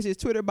 He changed his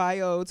Twitter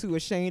bio to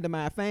ashamed of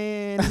my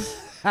fans.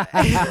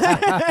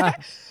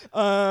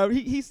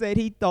 He said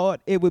he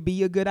thought it would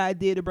be a good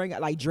idea to bring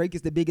out, like, Drake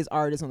is the biggest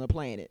artist on the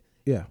planet.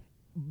 Yeah.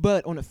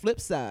 But on the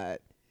flip side,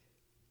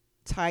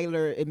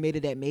 Tyler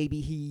admitted that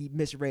maybe he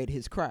misread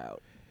his crowd.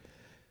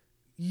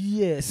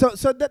 Yeah, so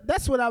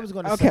that's what I was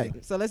going to say. Okay,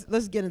 so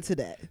let's get into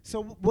that.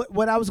 So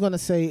what I was going to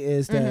say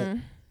is that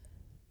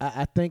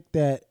I think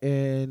that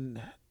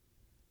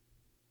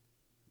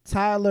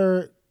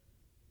Tyler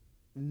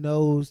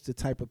knows the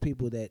type of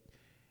people that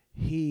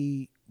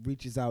he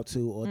reaches out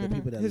to, or the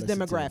people that his listen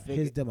demographic, to him.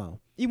 His demo.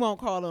 You won't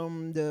call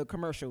them the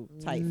commercial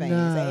type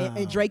fans,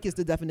 and Drake is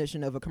the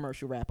definition of a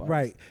commercial rap artist.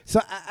 Right. So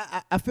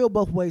I feel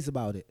both ways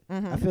about it.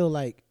 I feel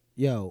like,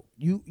 yo,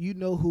 you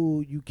know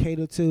who you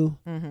cater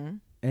to.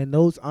 And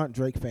those aren't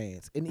Drake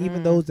fans. And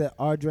even those that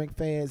are Drake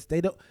fans, they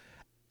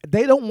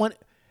don't want.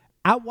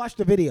 I watched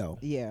the video.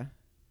 Yeah.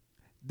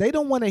 They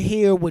don't want to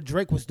hear what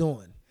Drake was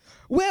doing.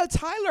 Well,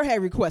 Tyler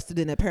had requested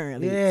it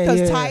apparently.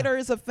 Because Tyler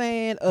is a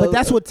fan of. But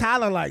that's what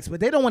Tyler likes. But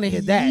they don't want to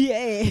hear that.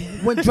 Yeah.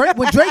 When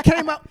Drake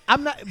came out,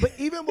 I'm not. But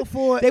even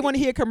before, they want to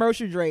hear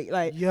commercial Drake.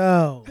 Like,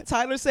 yo,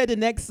 Tyler said the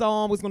next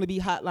song was going to be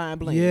Hotline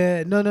Bling.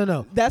 Yeah.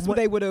 No. That's what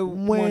they would have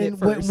wanted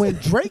first. When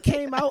Drake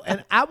came out,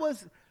 and I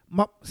was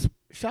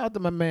shout out to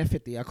my man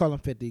 50. I call him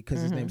 50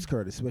 because his name's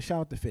Curtis. But shout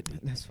out to 50.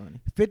 That's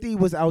funny. 50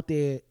 was out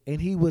there and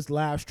he was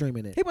live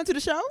streaming it. He went to the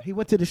show? He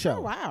went to the show.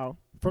 Oh, wow.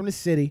 From the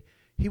city.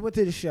 He went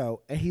to the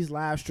show and he's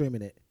live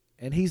streaming it.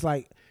 And he's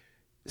like,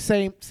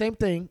 same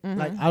thing.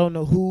 Like, I don't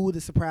know who the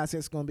surprise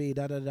is going to be,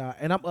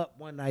 And I'm up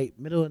one night,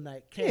 middle of the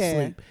night, can't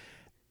sleep.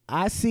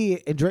 I see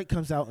it and Drake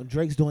comes out and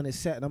Drake's doing his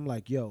set and I'm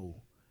like, yo.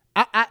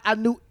 I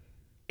knew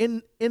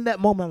in that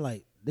moment, I'm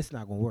like, this is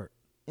not going to work.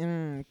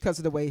 Because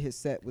of the way his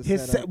set was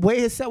way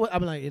his set was,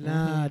 I'm like,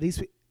 nah,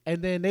 these. And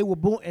then they were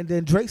boom, and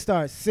then Drake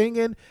started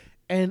singing,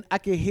 and I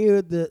could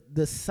hear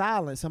the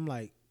silence. I'm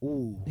like,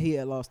 ooh, he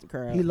had lost the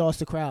crowd. He lost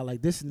the crowd.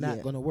 Like, this is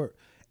not gonna work.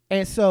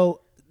 And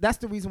so that's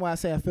the reason why I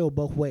say I feel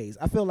both ways.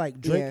 I feel like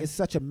Drake is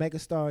such a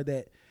megastar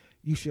that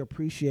you should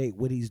appreciate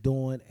what he's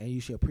doing, and you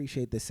should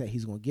appreciate the set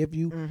he's gonna give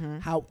you.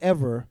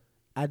 However,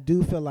 I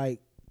do feel like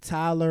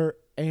Tyler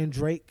and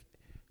Drake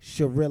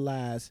should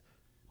realize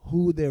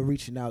who they're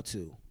reaching out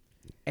to.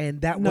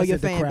 And that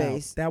wasn't the crowd.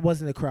 Base. That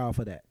wasn't the crowd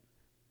for that.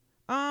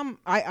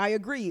 I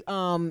agree.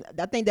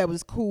 I think that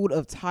was cool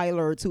of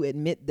Tyler to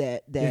admit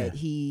that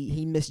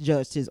he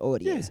misjudged his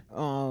audience.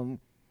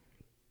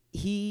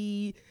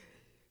 Yeah.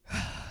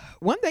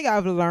 One thing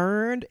I've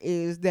learned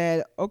is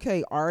that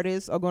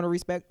artists are going to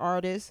respect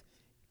artists.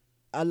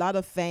 A lot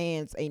of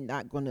fans ain't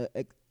not going to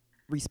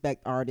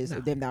respect artists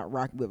if they're not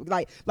rocking with.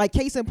 Like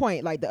case in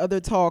point, like the other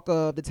talk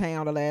of the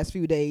town the last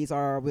few days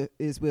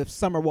is with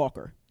Summer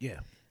Walker. Yeah.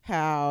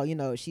 How,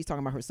 she's talking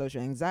about her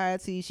social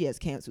anxiety. She has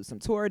canceled some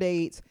tour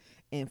dates,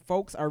 and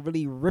folks are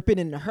really ripping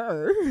into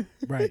her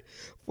right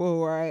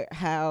for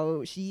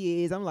how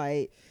she is. I'm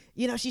like,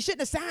 she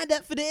shouldn't have signed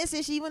up for this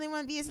if she wouldn't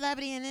want to be a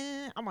celebrity.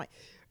 And I'm like,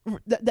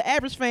 the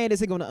average fan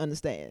isn't going to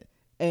understand.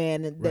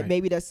 And that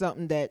maybe that's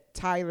something that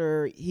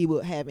Tyler, he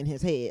will have in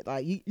his head.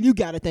 Like, you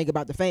got to think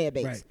about the fan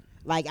base. Right.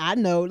 Like, I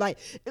know, like,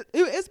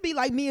 it's be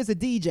like me as a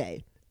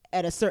DJ.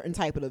 at a certain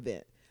type of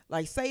event.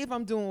 Like, say if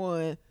I'm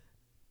doing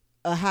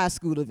a high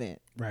school event,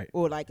 right,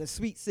 or like a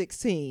Sweet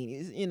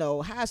 16,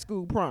 high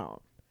school prom.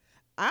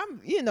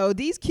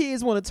 These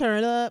kids want to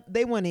turn up.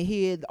 They want to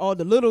hear all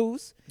the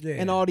littles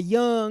and all the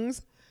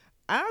youngs.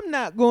 I'm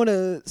not going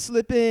to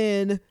slip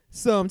in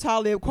some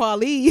Talib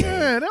Kweli.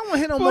 Yeah, they don't want to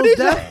hit no Most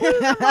Def.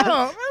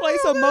 Play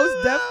some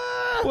Most Def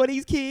for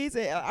these kids.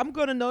 I'm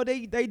going to know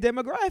they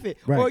demographic.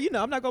 Right. Or,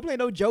 I'm not going to play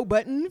no Joe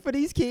Button for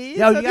these kids.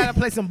 Yo, you got to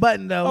play some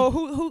Button, though. Oh,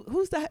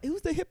 who's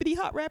the hippity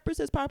hop rappers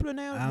that's popular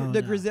now?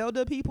 The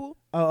Griselda people?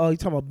 Oh, you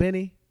talking about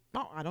Benny?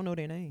 Oh, I don't know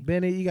their name.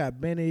 Benny, you got.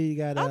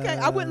 Okay,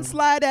 I wouldn't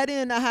slide that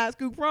in a high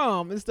school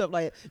prom and stuff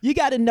like that. You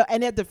got to know.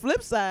 And at the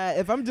flip side,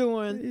 if I'm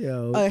doing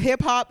a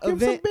hip hop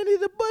event, some Benny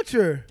the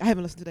Butcher. I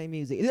haven't listened to their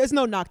music. There's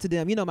no knock to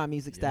them. You know my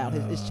music style.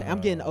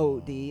 I'm getting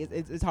old, D.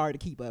 It's hard to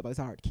keep up.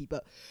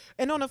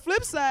 And on the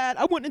flip side,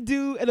 I wouldn't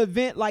do an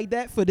event like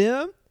that for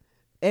them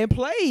and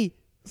play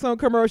some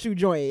commercial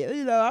joint.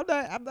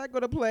 I'm not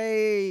gonna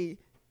play.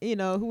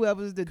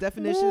 Whoever's the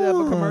definition of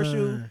a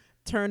commercial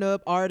turn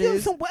up artist.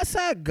 Give some West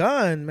Side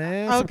Gun,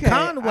 man. Okay.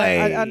 Some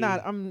Conway.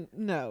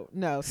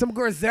 No. Some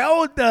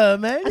Griselda,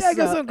 man. Yeah,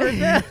 get some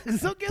Griselda. Get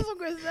some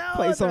Griselda.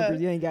 Play some.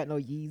 You ain't got no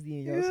Yeezy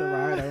and your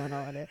Serato and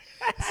all that.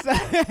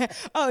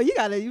 So,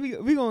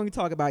 we gonna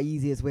talk about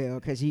Yeezy as well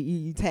because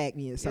you tagged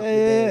me in something.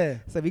 Yeah.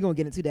 So we gonna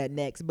get into that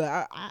next.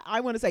 But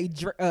I want to say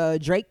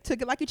Drake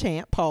took it like a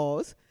champ.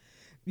 Pause.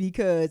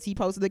 Because he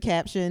posted a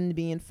caption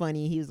being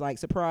funny. He was like,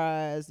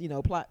 surprise,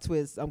 plot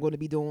twist. I'm going to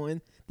be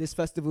doing this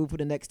festival for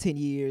the next 10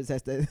 years.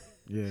 That's the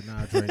Drake.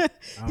 I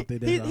don't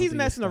think he's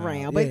messing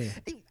around. But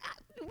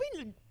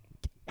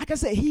like I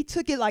said, he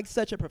took it like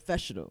such a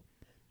professional.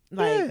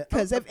 Like,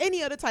 because if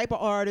any other type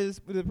of artist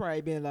would have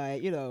probably been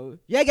like, you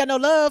ain't got no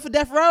love for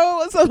Death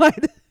Row or something like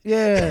that.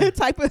 Yeah.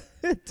 type of.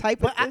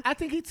 But I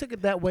think he took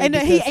it that way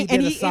because he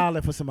did a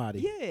solid for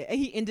somebody. Yeah, and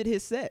he ended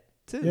his set.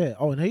 Too. Yeah.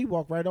 Oh, and he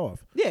walked right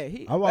off. Yeah.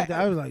 I walked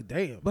out. I was like,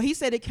 damn. But he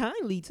said it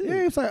kindly too.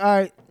 Yeah. It's like, all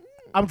right,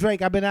 I'm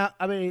Drake. I've been out.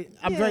 I'm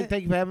Drake.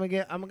 Thank you for having me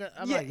again. I'm like,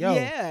 yo.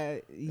 Yeah.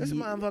 This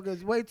motherfucker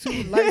is way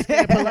too light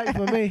skinned polite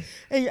for me.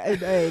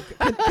 Hey,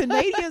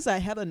 Canadians are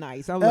hella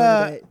nice. I love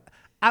that.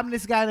 I'm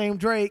this guy named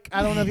Drake.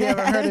 I don't know if you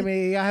ever heard of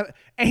me. And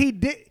he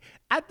did.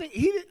 I think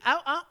he did.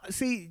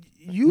 See,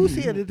 you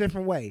see it a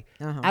different way.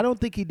 I don't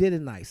think he did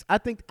it nice. I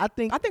think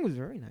it was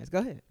very nice. Go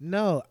ahead.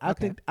 No, I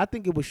think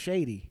it was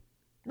shady.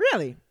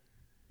 Really?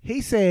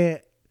 He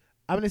said,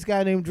 "I'm this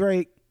guy named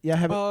Drake."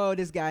 Yeah,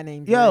 this guy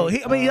named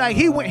Drake.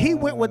 He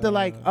went with the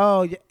like,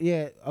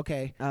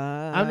 okay.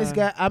 I'm this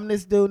guy. I'm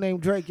this dude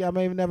named Drake. Y'all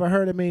may have never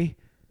heard of me.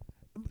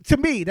 To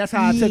me, that's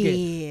how I took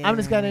it. I'm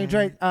this guy named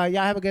Drake. Y'all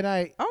have a good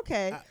night.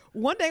 Okay.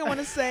 One thing I want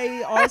to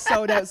say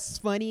also that's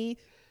funny.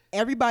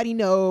 Everybody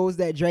knows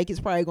that Drake is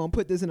probably going to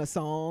put this in a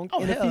song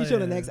in a feature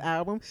on the next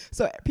album.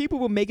 So people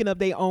were making up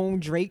their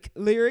own Drake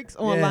lyrics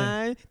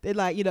online. They're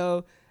like,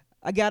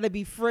 I gotta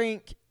be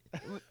Frank.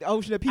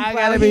 Ocean of people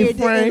out here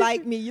didn't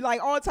like me. You like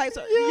all types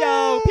of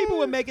people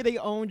were making their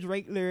own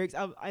Drake lyrics.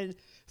 I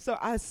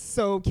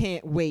so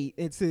can't wait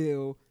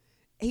until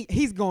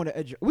he's going to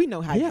address. We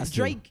know how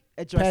Drake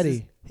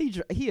addresses.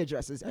 Petty. He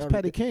addresses. That's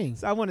Petty King.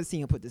 So I want to see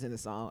him put this in the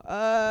song.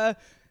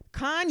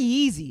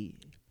 Kanye.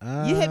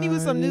 You hit me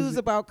with some news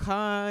about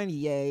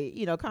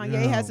Kanye.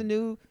 Kanye has a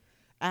new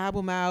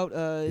album out.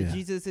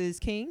 Jesus is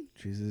King.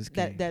 Jesus is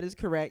King. That is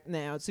correct.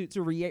 Now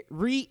to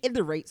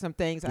reiterate some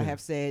things I have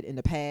said in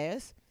the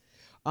past.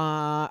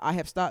 I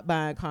have stopped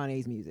buying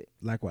Kanye's music.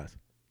 Likewise.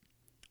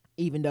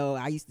 Even though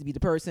I used to be the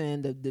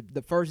person,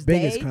 the first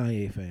biggest day.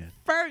 Kanye fan.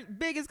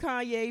 Biggest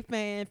Kanye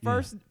fan.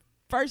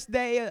 First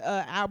day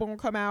album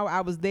come out,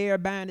 I was there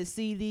buying the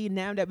CD.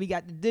 Now that we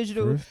got the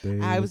digital,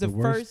 I was the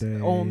first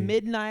on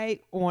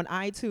midnight on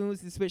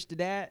iTunes to switch to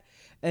that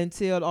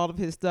until all of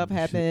his stuff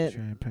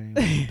happened.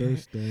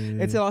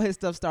 Until all his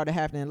stuff started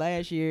happening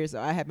last year.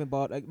 So I haven't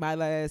bought my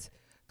last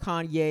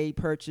Kanye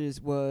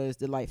purchase was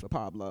The Life of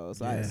Pablo.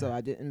 So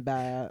I didn't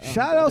buy.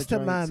 Shout outs to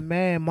my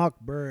man Mark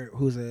Bird,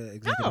 who's an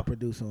executive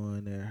producer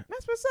on there.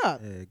 That's what's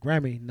up.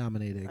 Grammy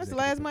nominated. That's the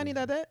last money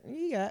that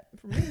he got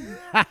from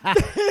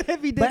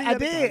me. But I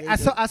did.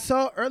 I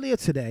saw earlier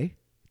today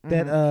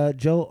that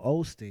Joel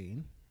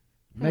Osteen,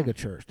 mega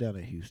church down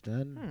in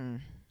Houston,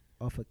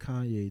 offered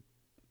Kanye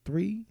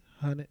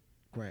 $300,000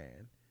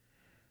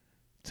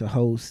 to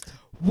host.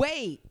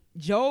 Wait,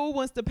 Joel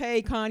wants to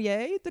pay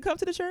Kanye to come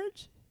to the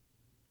church?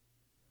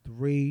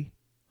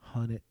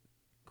 $300,000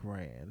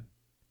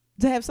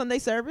 to have Sunday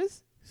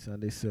service.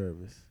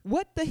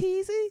 What the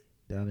heezy?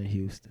 Down in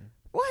Houston.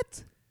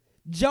 What?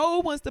 Joe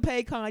wants to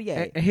pay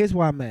Kanye. And here's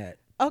why I'm mad.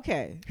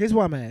 Okay. Here's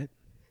why I'm mad.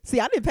 See,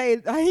 I ain't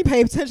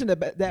pay attention to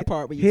that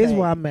part. Here's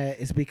why I'm mad.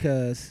 It's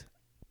because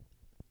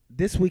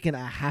this weekend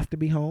I have to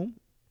be home.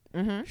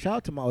 Shout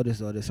out to my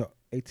oldest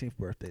 18th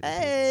birthday.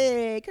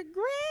 Hey,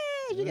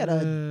 congrats! You got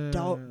an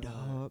adult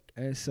dog.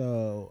 And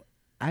so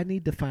I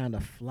need to find a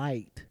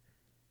flight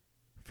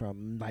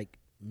from like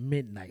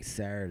midnight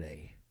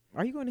Saturday.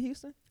 Are you going to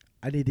Houston?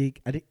 I need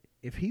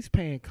if he's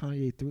paying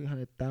Kanye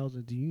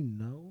 $300,000, do you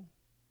know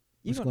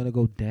what's going to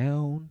go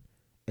down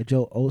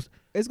Joel Osteen.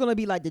 It's gonna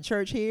be like the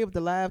church here with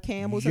the live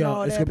camels and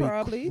all it's that. gonna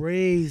Probably be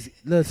crazy.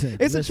 Listen,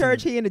 it's a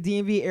church here in the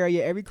DMV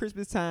area. Every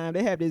Christmas time,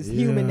 they have this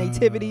human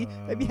nativity.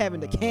 They be having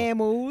the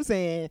camels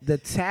and the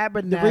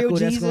tabernacle the real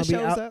that's Jesus gonna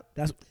be shows out. up.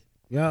 That's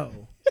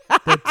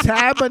the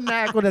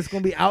tabernacle that's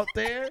gonna be out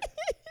there.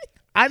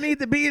 I need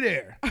to be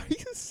there. Are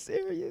you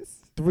serious?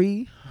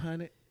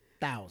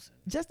 300,000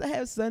 just to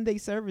have Sunday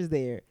service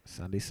there.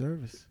 Sunday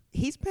service.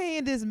 He's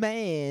paying this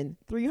man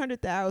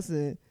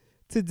 $300,000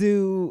 to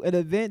do an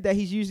event that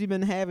he's usually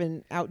been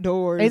having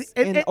outdoors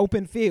in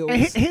open fields.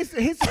 And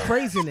his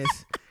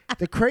craziness,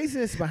 the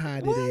craziness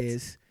behind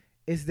it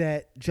is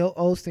that Joel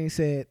Osteen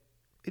said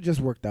it just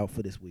worked out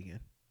for this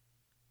weekend.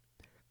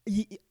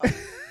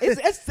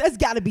 It's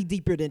got to be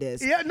deeper than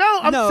this. Yeah,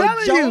 I'm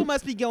telling Joel you.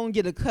 must be going to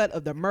get a cut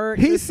of the merch.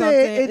 He or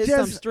said something.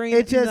 Some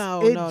stream.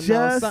 No,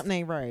 something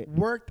ain't right.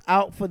 Worked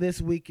out for this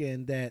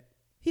weekend that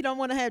he don't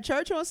want to have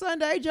church on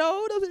Sunday,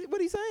 Joe.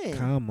 What he's saying?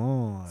 Come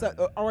on.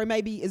 So, or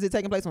maybe is it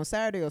taking place on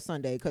Saturday or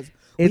Sunday? Because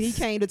when he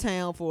came to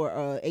town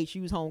for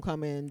HU's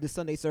homecoming, the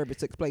Sunday service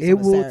took place. It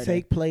on will Saturday.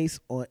 take place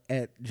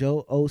at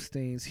Joel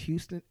Osteen's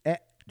Houston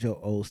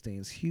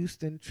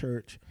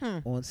church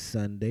on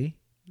Sunday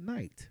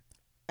night.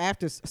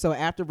 After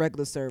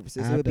regular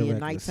services, it'll be at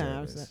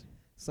nighttime.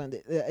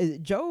 Sunday.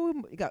 Joe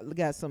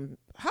got some.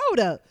 Hold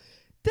up.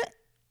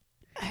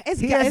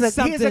 He has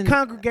a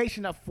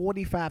congregation of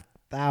 45,000.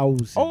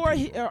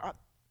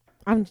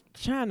 I'm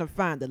trying to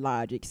find the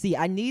logic. See,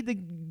 I need to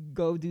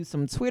go do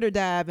some Twitter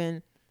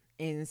diving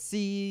and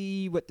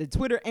see what the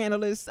Twitter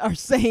analysts are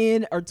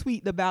saying or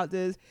tweeting about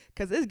this,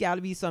 because there's got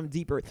to be something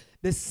deeper.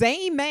 The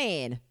same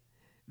man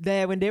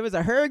that when there was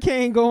a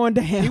hurricane going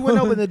down, he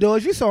wouldn't open the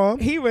doors. You saw him.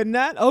 He would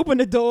not open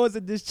the doors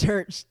of this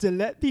church to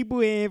let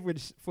people in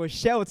for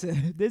shelter.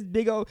 This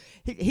big old,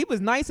 he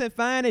was nice and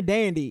fine and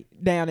dandy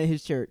down in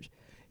his church.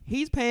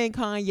 He's paying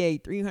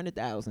Kanye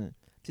 $300,000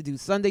 to do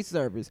Sunday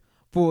service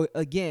for,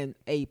 again,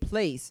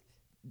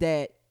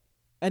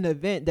 an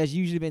event that's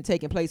usually been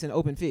taking place in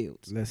open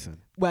fields.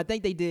 Listen. Well, I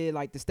think they did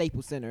like the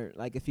Staples Center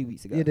like a few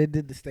weeks ago. Yeah, they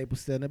did the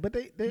Staples Center, but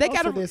they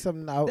also did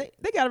something out.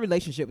 They got a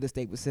relationship with the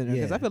Staples Center,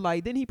 because I feel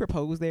like, didn't he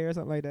propose there or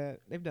something like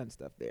that? They've done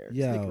stuff there.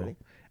 Yo,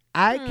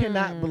 I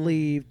cannot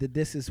believe that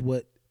this is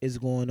what is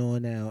going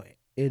on now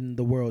in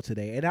the world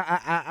today. And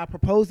I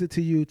proposed it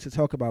to you to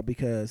talk about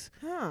because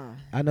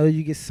I know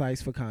you get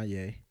sized for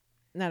Kanye.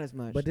 Not as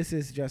much. But this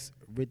is just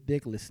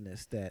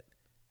ridiculousness that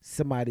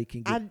somebody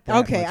can get.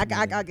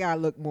 I gotta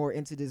look more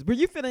into this. Were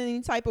you feeling any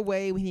type of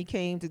way when he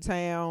came to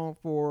town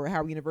for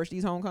Howard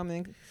University's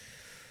homecoming?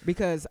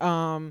 Because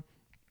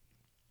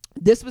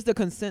this was the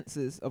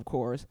consensus, of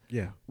course.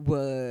 Yeah.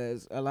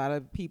 Was a lot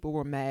of people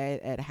were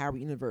mad at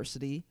Howard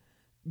University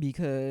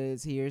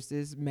because here's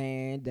this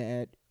man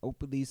that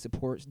openly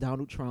supports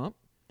Donald Trump.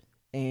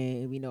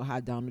 And we know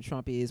how Donald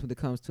Trump is when it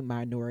comes to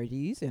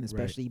minorities and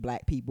especially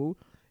black people.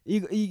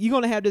 You're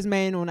going to have this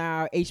man on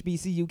our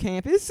HBCU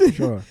campus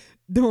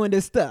doing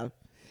this stuff.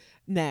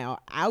 Now,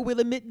 I will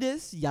admit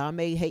this. Y'all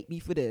may hate me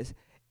for this.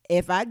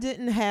 If I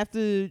didn't have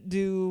to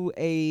do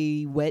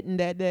a wedding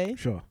that day,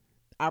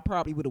 I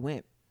probably would have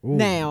went. Ooh.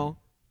 Now,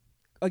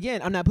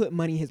 again, I'm not putting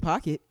money in his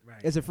pocket.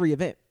 Right. It's a free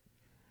event.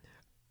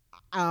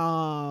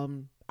 I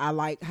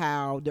like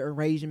how the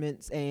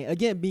arrangements, and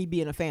again, me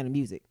being a fan of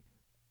music,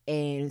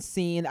 and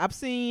I've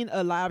seen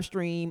a live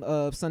stream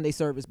of Sunday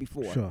service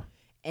before.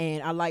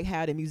 And I like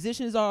how the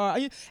musicians are.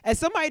 As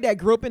somebody that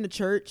grew up in the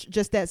church,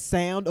 just that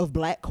sound of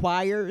black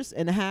choirs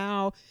and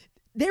how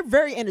they're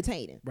very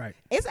entertaining. Right.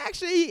 It's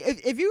actually,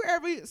 if you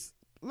ever, a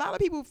lot of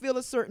people feel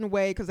a certain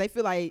way because they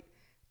feel like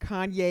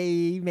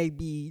Kanye may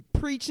be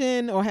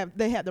preaching or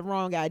they have the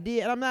wrong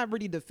idea. And I'm not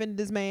really defending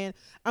this man.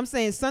 I'm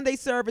saying Sunday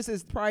service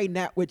is probably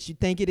not what you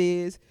think it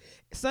is.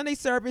 Sunday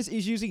service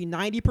is usually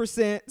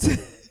 90%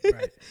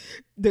 right.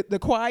 the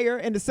choir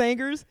and the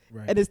singers,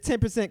 right. and it's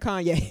 10%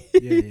 Kanye.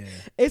 Yeah.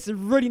 It's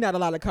really not a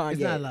lot of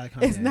Kanye.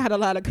 It's not a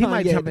lot of Kanye. He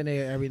might jump in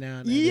there every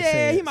now and then.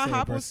 Yeah, he might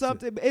hop on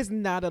something, but it's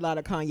not a lot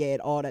of Kanye at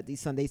all at these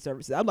Sunday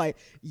services. I'm like,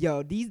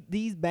 yo,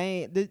 these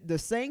band, the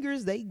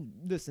singers, they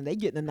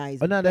getting a nice.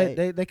 Oh no,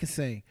 they can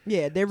sing.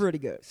 Yeah, they're really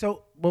good.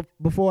 So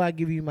before I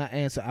give you my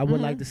answer, I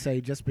would like to say,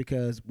 just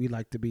because we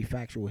like to be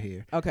factual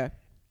here. Okay.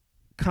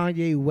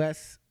 Kanye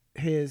West,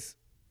 his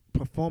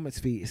performance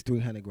fee is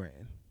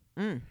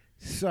 $300,000.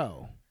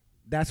 So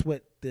that's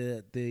what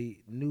the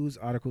news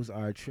articles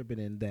are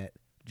attributing that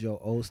Joel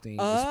Osteen is paying him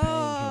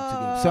to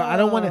get. So I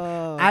don't want to.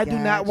 I do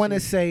not want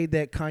to say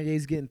that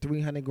Kanye's getting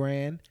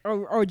 $300,000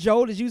 or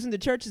Joel is using the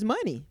church's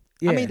money.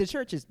 Yeah. I mean the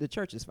church is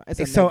fine.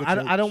 So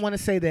I don't want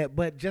to say that,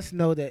 but just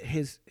know that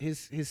his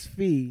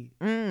fee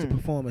to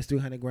perform is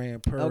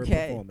 $300,000 per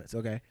performance.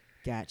 Okay,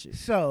 gotcha.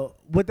 So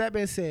with that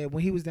being said,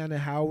 when he was down at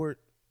Howard,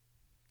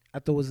 I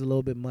thought it was a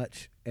little bit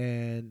much,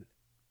 and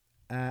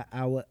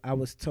I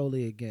was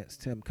totally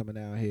against him coming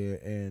down here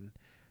and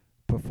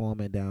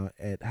performing down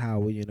at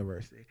Howard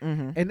University.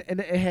 And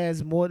it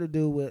has more to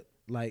do with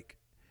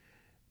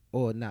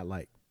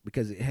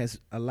because it has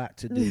a lot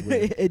to do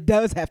with it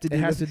does have to do it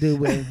has to do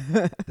with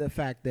the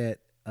fact that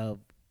of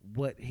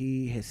what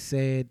he has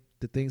said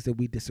the things that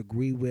we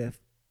disagree with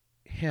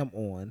him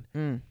on,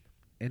 and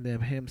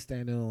then him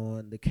standing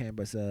on the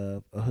campus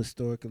of a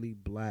historically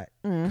black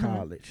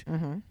college.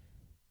 I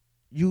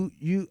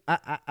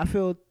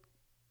feel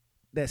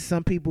that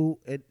some people,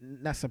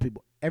 not some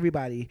people,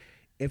 everybody,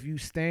 if you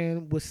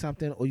stand with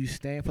something or you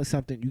stand for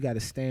something, you got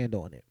to stand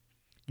on it.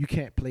 You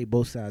can't play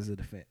both sides of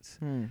the fence.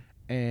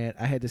 And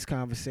I had this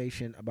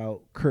conversation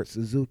about Kurt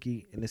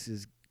Suzuki, and this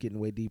is getting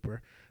way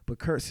deeper, but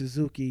Kurt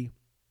Suzuki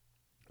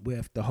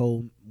with the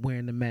whole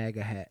wearing the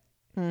MAGA hat.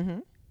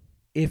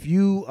 If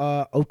you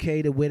are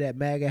okay to wear that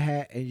MAGA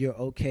hat and you're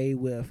okay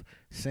with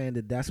saying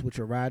that that's what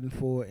you're riding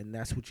for and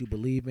that's what you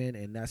believe in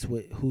and that's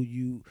who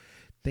you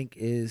think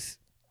is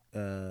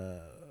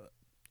the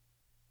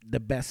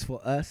best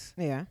for us,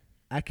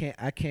 I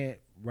can't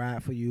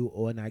ride for you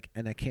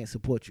and I can't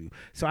support you.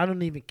 So I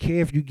don't even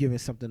care if you're giving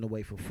something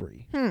away for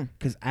free,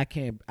 because I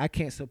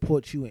can't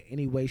support you in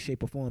any way,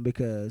 shape, or form,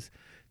 because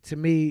to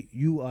me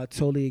you are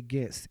totally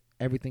against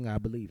everything I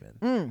believe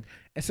in.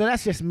 And so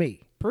that's just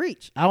me.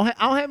 Preach. I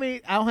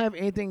don't have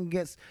anything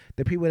against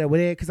the people that were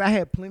there, because I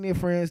had plenty of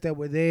friends that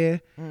were there,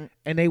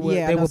 and they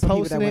were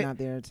posting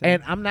it.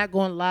 And I'm not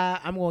gonna lie,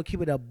 I'm gonna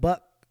keep it a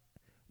buck.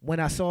 When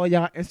I saw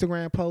y'all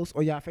Instagram posts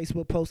or y'all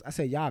Facebook posts, I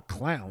said y'all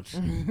clowns.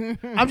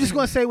 I'm just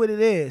gonna say what it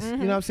is. You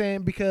know what I'm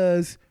saying?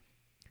 Because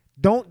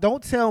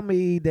don't tell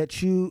me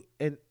that you,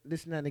 and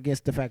this is not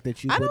against the fact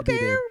that you. I don't care.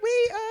 There.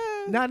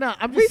 No,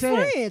 I'm just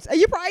saying. Friends.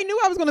 You probably knew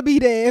I was gonna be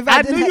there. If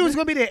I knew you was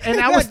gonna be there,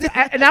 and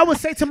I would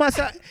say to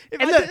myself,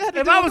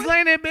 if I was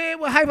laying in bed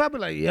with hype, I'd be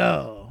like,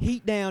 "Yo,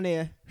 heat down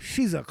there.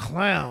 She's a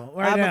clown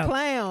I'm now." a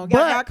clown.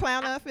 Got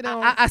clown outfit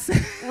on. I say,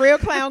 real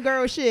clown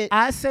girl shit.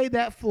 I say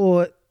that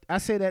for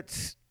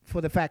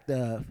the fact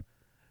of,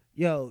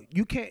 yo,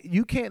 you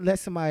can't let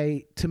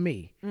somebody, to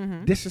me,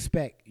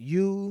 disrespect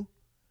you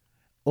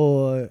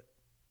or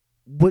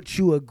what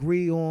you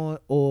agree on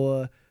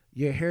or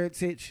your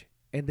heritage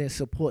and then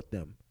support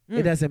them.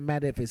 It doesn't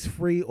matter if it's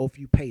free or if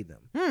you pay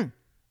them.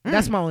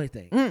 That's my only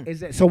thing.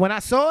 Is that, so when I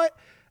saw it,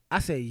 I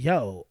said,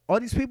 yo, all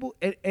these people,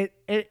 it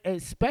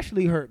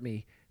especially hurt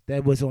me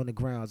that was on the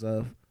grounds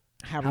of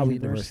Howard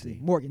University.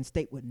 Morgan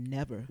State would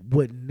never.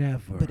 But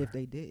if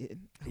they did,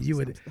 you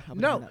would.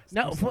 No.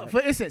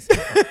 For instance,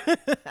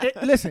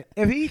 listen.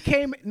 If he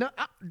came,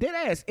 dead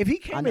ass. If he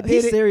came and did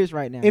he's it, serious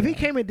right now. If he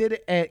came and did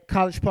it at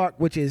College Park,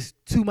 which is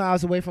 2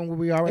 miles away from where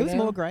we are right now, it was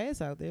more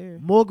grass out there.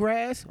 More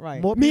grass, right?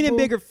 More meaning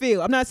bigger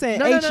field. I'm not saying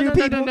HU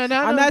people.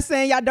 I'm not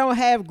saying y'all don't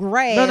have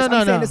grass.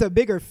 I'm saying it's a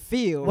bigger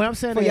field. What I'm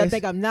saying is, y'all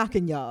think I'm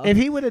knocking y'all. If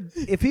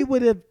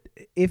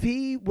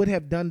he would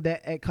have done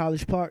that at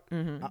College Park,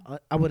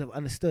 I would have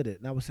understood it,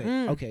 and I would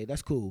say, okay,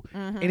 that's cool.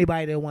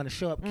 Anybody that want to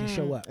show up can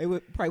show up.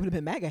 It probably would have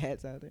been MAGA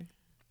hats out there.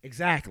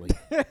 Exactly.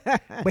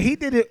 But he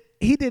did it.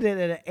 He did it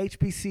at an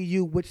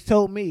HBCU, which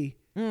told me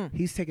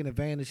he's taking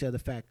advantage of the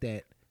fact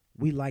that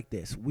we like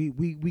this.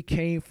 We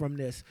came from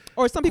this.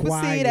 Or some people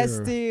see it as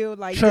still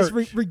like church.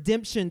 This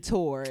redemption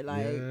tour.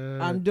 Like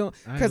I'm doing,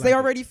 because they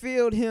already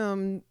filled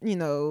him,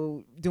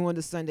 doing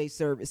the Sunday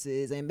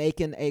services and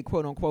making a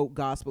quote unquote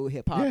gospel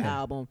hip hop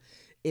album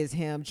is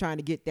him trying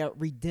to get that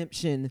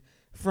redemption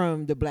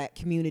from the black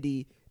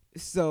community.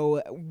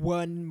 So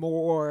one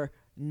more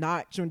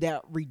notch on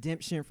that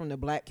redemption from the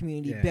black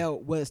community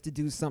belt was to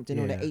do something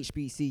on the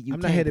HBCU. I'm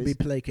not here to be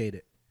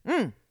placated.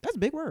 That's a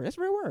big word. That's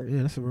a real word.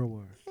 Yeah, that's a real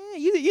word.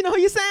 Yeah, you know who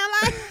you sound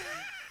like?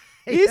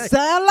 You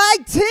sound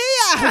like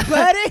T.I.,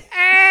 buddy.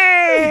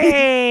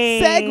 Hey!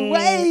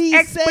 Segway.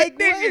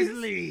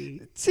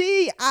 Expeditiously.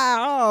 T.I.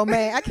 Oh,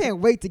 man. I can't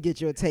wait to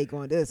get your take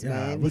on this,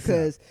 man,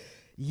 because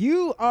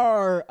you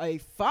are a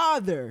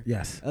father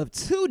of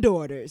 2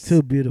 daughters.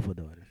 2 beautiful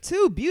daughters.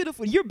 2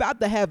 beautiful. You're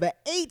about to have an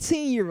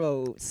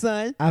 18-year-old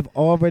son. I've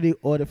already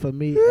ordered for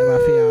me and my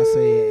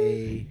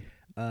fiance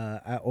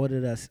I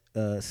ordered us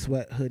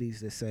sweat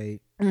hoodies that say,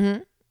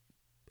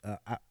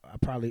 I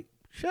probably,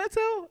 should I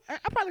tell?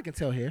 I probably can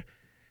tell here.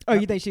 Oh,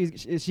 you think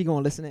is she going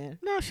to listen in?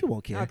 No, she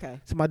won't care.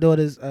 Okay. So my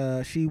daughter's,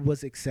 she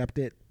was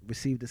accepted,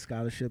 received a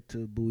scholarship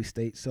to Bowie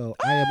State. So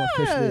I am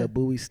officially a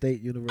Bowie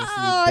State University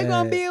dad. You're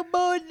going to be a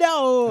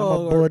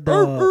bulldog. I'm a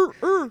bulldog.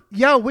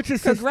 Yo, which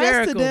is Congrats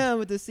hysterical. to them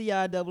with the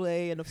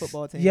CIAA and the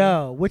football team.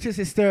 Yo, which is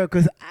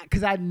hysterical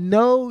because I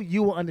know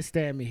you will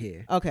understand me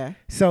here. Okay.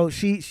 So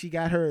she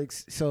got her,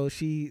 so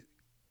she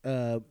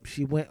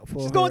went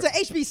for She's going to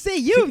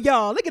HBCU,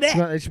 y'all. Look at that. She's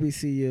going to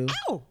HBCU.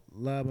 Ow.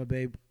 Love my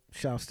babe.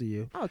 Shouts to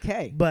you.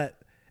 Okay. But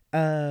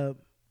so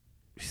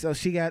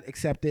she got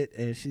accepted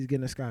and she's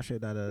getting a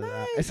scholarship.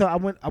 Nice. And so I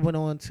went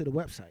on to the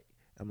website.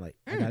 I'm like,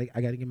 I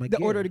gotta get my gear.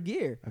 Order the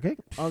gear. Okay.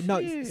 Oh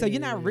no! So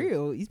you're not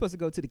real. You're supposed to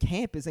go to the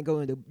campus and go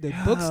into the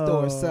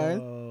bookstore,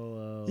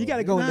 son. You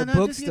gotta go in the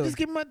bookstore. Just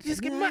give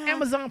me my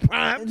Amazon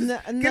Prime.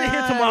 Get it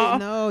here tomorrow.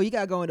 No, you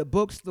gotta go in the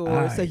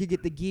bookstore so you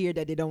get the gear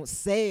that they don't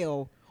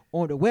sell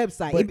on the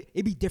website.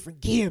 It be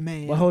different gear,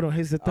 man. Well, hold on.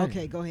 Here's the thing.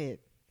 Okay, go ahead.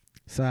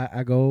 So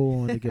I go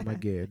on to get my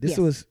gear. This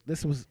was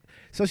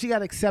so she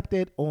got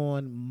accepted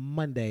on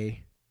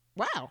Monday.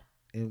 Wow.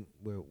 And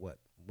we're what?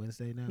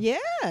 Wednesday now? Yeah,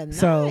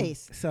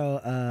 nice.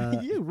 So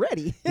you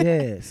ready?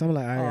 Yeah. So I'm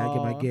like, all right, I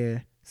get my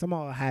gear. Some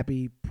all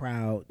happy,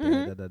 proud.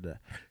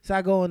 So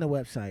I go on the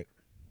website.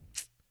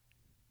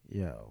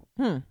 Yo,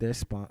 they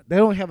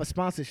don't have a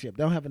sponsorship.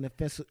 They don't have an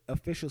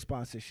official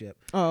sponsorship.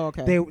 Oh,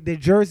 okay. Their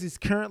jerseys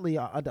currently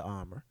are Under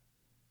Armour.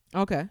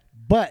 Okay.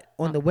 But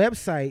on the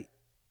website,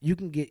 you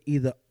can get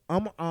either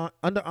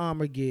Under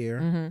Armour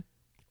gear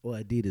or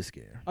Adidas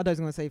gear. I thought I was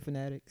gonna say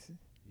Fanatics.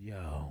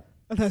 Yo.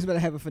 I thought I was gonna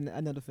have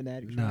another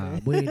Fanatics. Nah,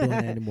 we ain't doing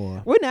that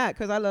anymore. We're not,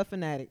 because I love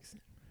Fanatics.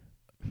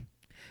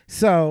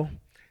 So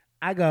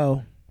I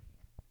go.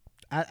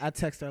 I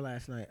text her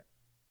last night.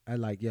 I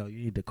like, yo,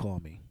 you need to call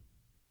me.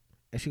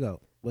 And she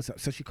go, what's up?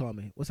 So she called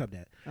me. What's up,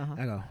 Dad?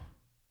 I go,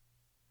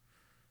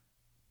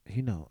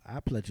 I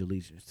pledge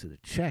allegiance to the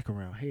check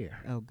around here.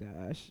 Oh,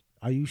 gosh.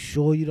 Are you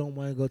sure you don't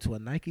want to go to a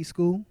Nike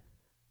school?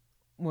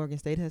 Morgan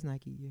State has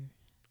Nike, yeah.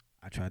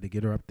 I tried to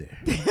get her up there.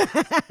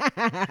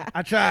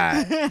 I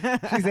tried.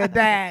 She said,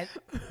 Dad,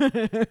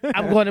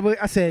 I'm going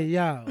to. I said,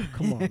 yo,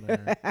 come on,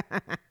 man.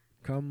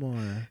 Come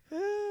on.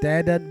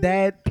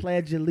 Dad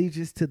pledged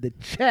allegiance to the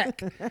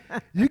check.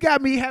 You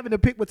got me having to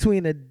pick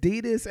between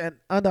Adidas and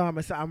Under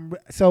Armour.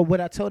 So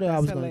what I told her I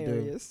was going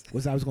to do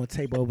was I was going to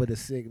tape over the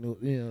signal,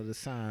 the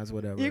signs,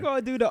 whatever. You're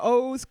going to do the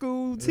old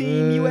school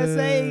Team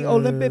USA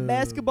Olympic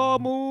basketball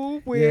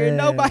move where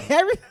nobody.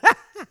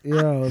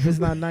 Yo, if it's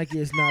not Nike,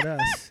 it's not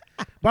us.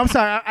 But I'm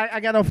sorry, I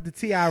got off the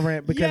T.I.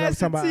 rant because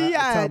I was talking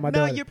about my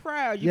daughter. You're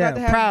proud. You got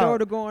to have a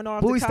daughter going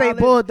off Bowie to college.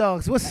 State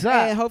Bulldogs, what's up?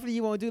 And hopefully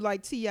you won't do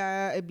like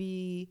T.I. and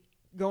be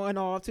going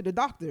off to the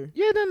doctor.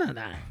 Yeah,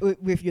 no.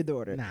 With your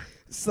daughter. Nah.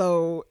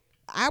 So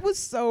I was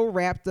so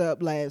wrapped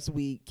up last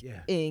week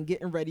in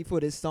getting ready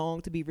for this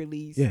song to be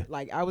released. Yeah.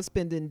 Like I was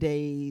spending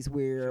days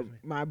where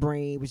my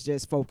brain was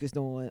just focused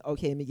on,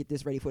 okay, let me get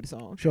this ready for the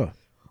song. Sure.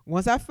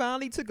 Once I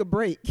finally took a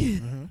break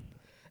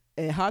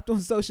and hopped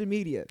on social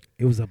media.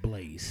 It was a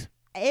blaze.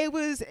 It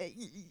was,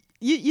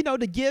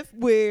 the gift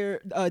where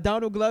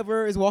Donald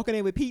Glover is walking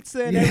in with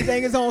pizza and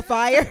everything is on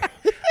fire.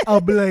 A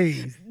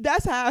blaze.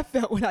 That's how I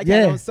felt when I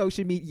got on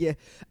social media.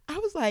 I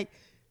was like,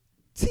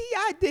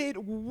 T.I. did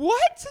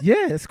what?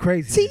 Yeah, it's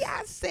crazy.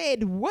 T.I.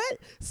 said what?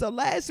 So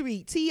last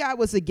week, T.I.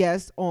 was a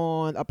guest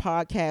on a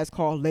podcast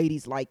called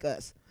Ladies Like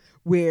Us,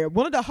 where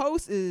one of the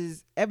hosts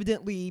is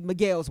evidently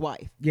Miguel's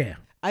wife. Yeah.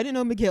 I didn't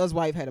know Miguel's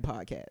wife had a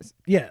podcast.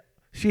 Yeah.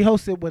 She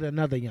hosted with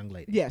another young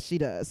lady. Yeah, she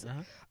does.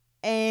 Uh-huh.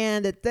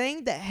 And the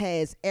thing that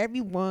has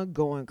everyone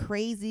going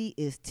crazy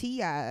is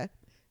T.I.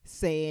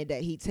 saying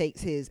that he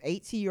takes his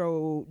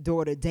 18-year-old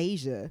daughter,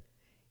 Deja.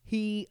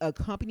 He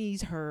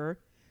accompanies her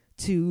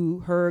to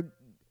her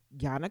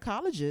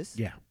gynecologist.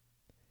 Yeah.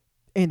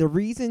 And the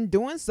reason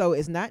doing so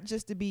is not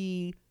just to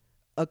be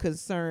a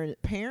concerned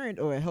parent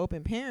or a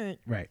helping parent.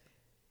 Right.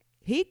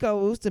 He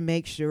goes to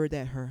make sure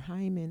that her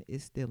hymen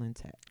is still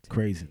intact.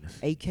 Craziness.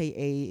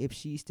 AKA if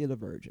she's still a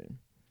virgin.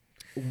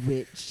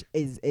 Which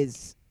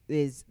is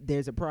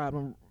there's a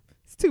problem.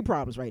 It's two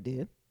problems right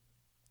there.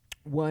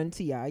 One,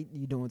 T.I.,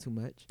 you doing too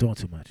much. Doing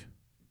too much.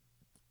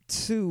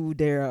 Two,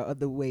 there are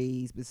other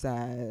ways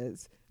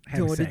besides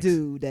having doing sex. the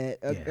do that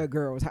a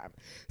girl's hymen.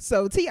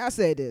 So T.I.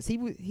 said this.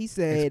 He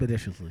said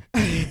expeditiously.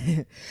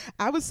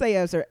 I would say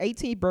as her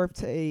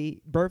 18th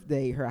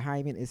birthday, her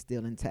hymen is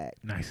still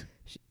intact. Nice.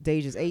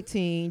 Deja's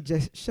 18.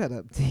 Just shut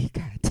up, D.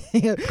 God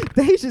damn.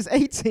 Deja's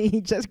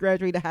 18. Just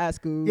graduated high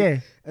school.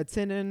 Yeah.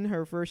 Attending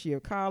her first year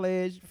of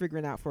college,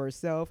 figuring out for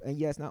herself. And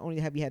yes, not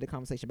only have we had a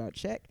conversation about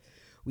check,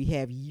 we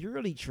have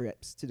yearly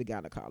trips to the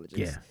gynecologist.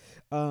 Yeah.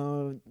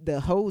 The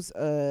host,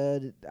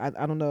 I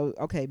don't know.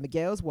 Okay,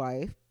 Miguel's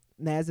wife,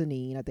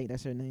 Nazanin, I think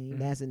that's her name,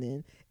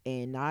 Nazanin,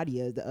 and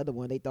Nadia, the other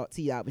one. They thought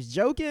T.I. was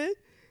joking.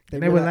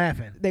 They were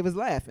laughing. They was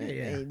laughing.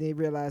 Yeah. And they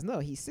realized, no,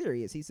 he's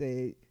serious. He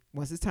said,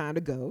 once it's time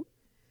to go,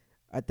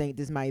 I think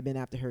this might have been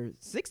after her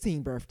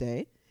 16th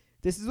birthday.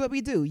 This is what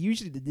we do.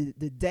 Usually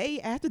the day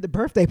after the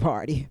birthday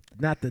party.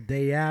 Not the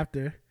day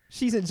after.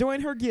 She's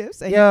enjoying her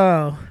gifts. And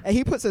and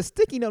he puts a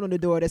sticky note on the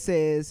door that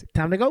says,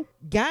 time to go.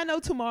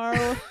 Gyno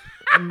tomorrow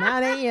at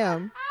 9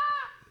 a.m.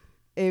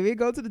 And we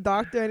go to the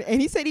doctor. And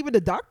he said even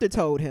the doctor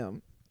told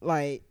him,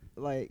 like,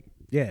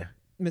 yeah,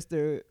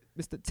 Mr.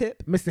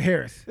 Tip. Mr.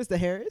 Harris. Mr.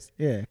 Harris.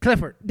 Yeah,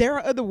 Clifford. There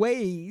are other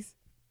ways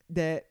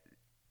that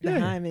the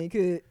hymen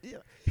could.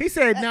 He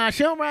said, nah,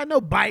 she don't ride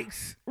no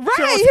bikes.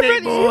 Right. He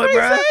really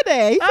said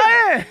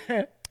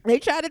that. They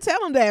tried to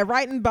tell him that.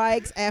 Riding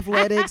bikes,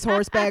 athletics,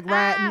 horseback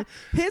riding.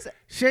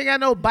 She ain't got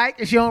no bike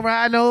and she don't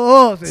ride no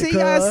horses.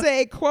 T.I.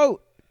 said,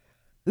 quote,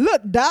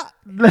 look, Doc,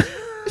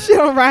 she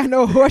don't ride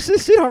no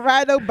horses. She don't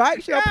ride no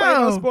bikes. She don't play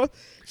no sports.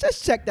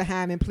 Just check the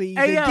hymen, please,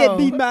 and get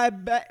me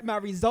my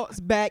results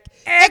back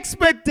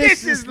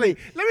expeditiously.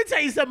 Let me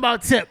tell you something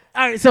about Tip.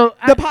 All right, so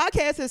the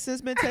podcast has since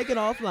been taken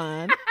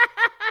offline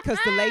because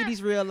the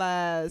ladies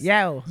realized,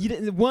 you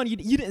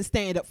didn't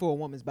stand up for a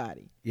woman's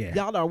body. Yeah,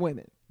 y'all are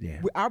women. Yeah,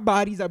 our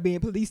bodies are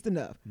being policed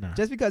enough. Nah.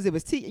 Just because it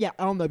was I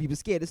don't know if you were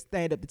scared to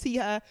stand up to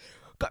T.I.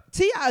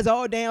 T.I. is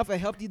all down for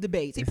healthy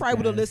debates. He probably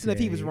would have listened if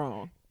he was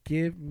wrong.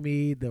 Give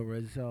me the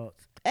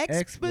results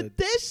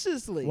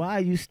expeditiously. Why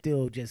are you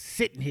still just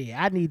sitting here?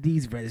 I need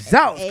these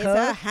results. It's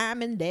a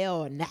hymen there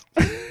or not.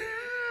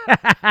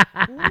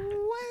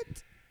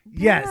 What?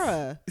 Yes.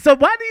 Bruh. So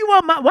why do you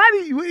want my? What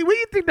do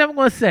you think that I'm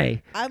gonna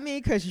say? I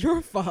mean, cause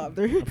your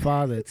father.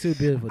 Father, two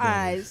beautiful All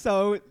right. daughters.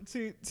 So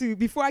to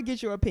before I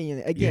get your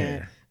opinion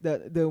again,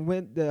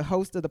 the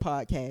host of the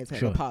podcast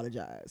had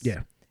apologized.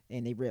 Yeah.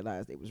 And they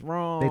realized it was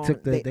wrong. They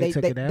took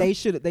it out.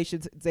 They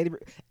should say.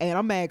 And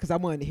I'm mad because I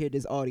wanted to hear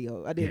this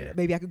audio. I didn't. Yeah.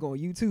 Maybe I could go on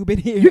YouTube and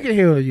hear. You can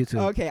hear it on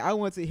YouTube. Okay, I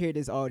want to hear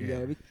this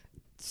audio. Yeah.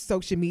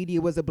 Social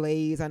media was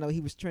ablaze. I know he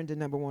was trending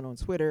 #1 on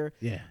Twitter.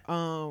 Yeah.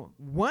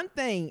 One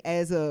thing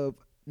as of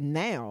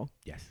now,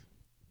 Yes.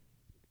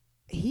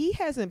 he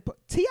hasn't.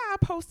 T.I.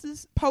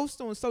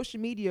 posts on social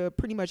media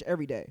pretty much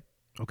every day.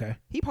 Okay.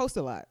 He posts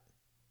a lot.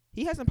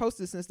 He hasn't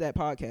posted since that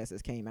podcast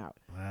has came out.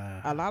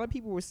 Wow. A lot of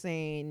people were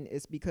saying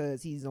it's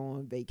because he's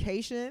on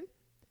vacation.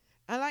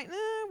 I'm like, nah,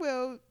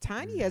 well,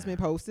 Tiny has been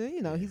posting.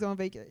 You know, he's on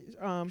vacation.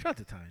 Shout out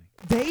to Tiny.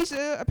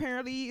 Deja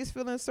apparently is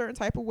feeling a certain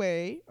type of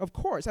way. Of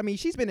course. I mean,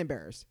 she's been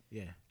embarrassed.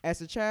 Yeah.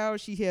 As a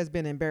child, she has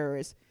been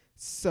embarrassed.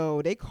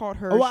 So they caught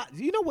her. Oh,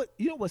 you know what?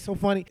 You know what's so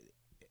funny?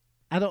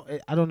 I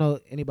don't know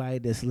anybody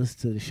that's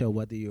listened to the show,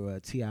 whether you're a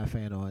T.I.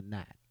 fan or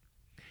not.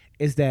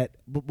 Is that,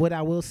 but what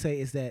I will say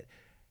is that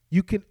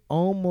you can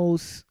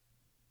almost,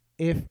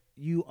 if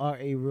you are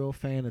a real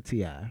fan of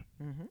T.I.,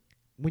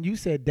 when you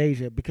said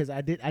Deja, because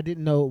I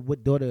didn't know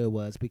what daughter it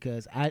was,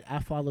 because I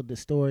followed the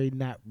story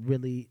not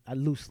really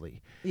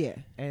loosely. Yeah.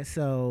 And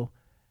so,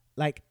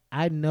 like,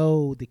 I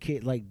know the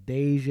kid like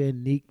Deja,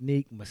 Neek,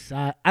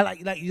 Masai. I like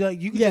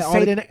you can just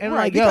say that, and right,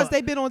 like, because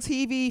they've been on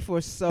TV for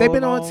so they've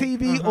been long. on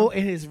TV or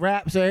in his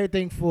raps or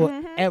everything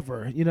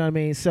forever. You know what I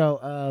mean?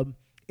 So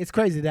it's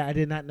crazy that I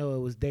did not know it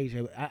was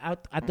Deja. I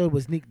thought it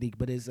was Neek,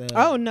 but it's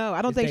oh no,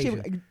 I don't think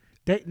Deja.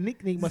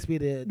 Neek must be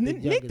the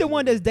Nick, the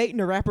one that's dating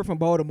a rapper from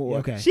Baltimore.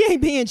 Okay. She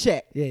ain't being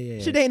checked. Yeah.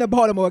 She ain't a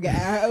Baltimore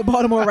guy, a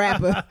Baltimore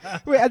rapper.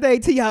 I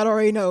think T.I.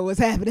 already know what's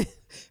happening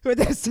with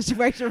that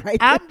situation right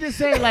now. I'm just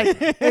saying, like,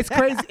 it's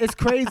crazy. It's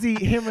crazy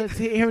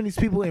hearing these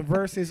people in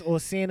verses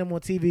or seeing them on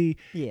TV,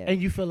 and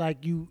you feel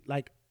like you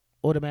like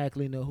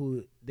automatically know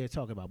who they're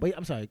talking about. But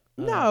I'm sorry.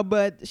 No,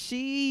 but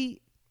she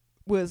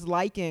was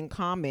liking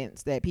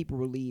comments that people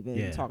were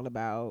leaving, talking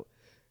about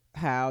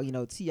how, you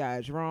know, T.I.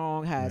 is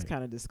wrong, how it's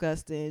kind of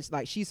disgusting. It's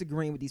like she's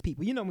agreeing with these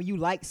people. You know, when you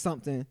like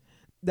something,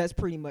 that's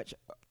pretty much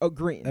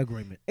agreement.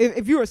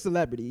 If you're a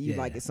celebrity, you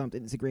like it,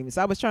 something, it's agreement.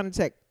 So I was trying to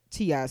check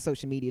T.I.'s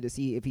social media to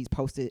see if he's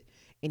posted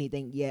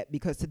anything yet,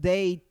 because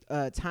today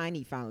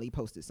Tiny finally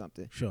posted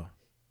something. Sure.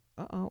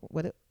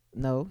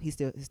 No, he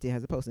still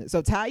hasn't posted it.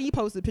 So Tiny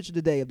posted a picture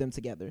today of them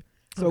together.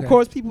 So of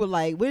course people were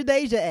like, where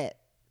Deja at?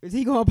 Is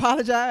he gonna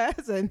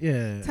apologize?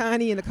 And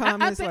Tiny in the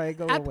comments go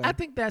away. I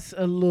think that's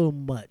a little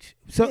much.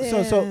 So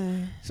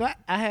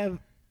I have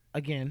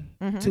again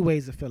 2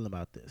 ways of feeling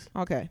about this.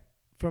 Okay.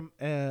 From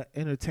an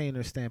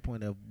entertainer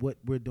standpoint of what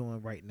we're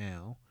doing right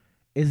now,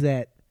 is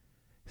that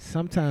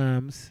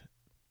sometimes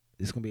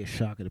it's gonna be a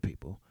shocker to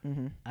people.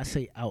 I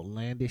say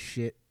outlandish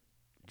shit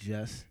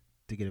just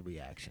to get a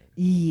reaction.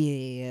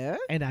 Yeah.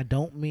 And I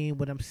don't mean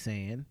what I'm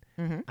saying.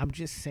 I'm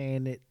just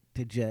saying it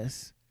to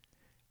just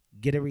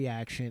get a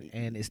reaction,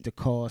 and it's to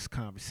cause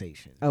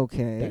conversation.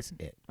 Okay. That's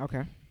it.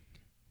 Okay.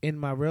 In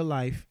my real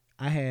life,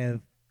 I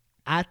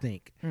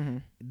think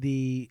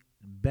the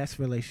best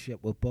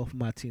relationship with both of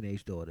my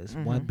teenage daughters,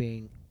 one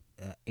being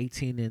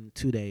 18 in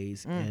 2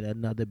 days and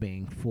another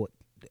being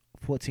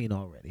 14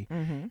 already,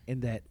 in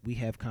that we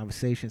have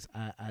conversations.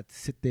 I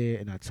sit there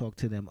and I talk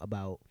to them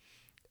about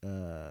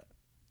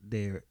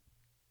their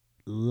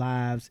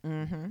lives,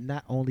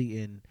 not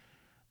only in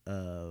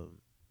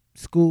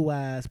school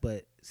wise,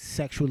 but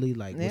sexually,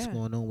 like what's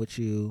going on with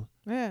you.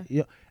 Yeah. You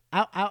know,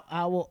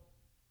 I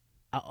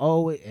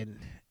always, and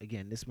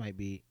again, this might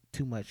be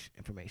too much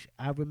information.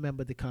 I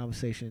remember the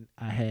conversation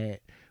I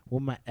had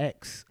with my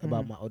ex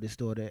about my oldest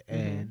daughter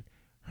and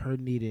her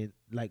needing,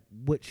 like,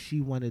 what she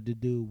wanted to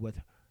do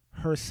with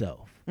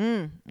herself,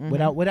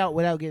 without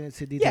getting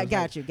into details. Yeah,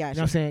 got you. You know what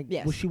I'm saying?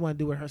 Yes. What she wanted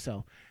to do with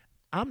herself.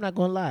 I'm not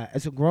gonna lie.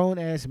 As a grown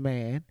ass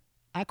man,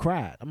 I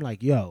cried. I'm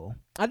like, yo.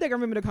 I think I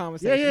remember the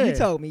conversation. Yeah. You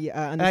told me.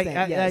 I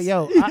understand.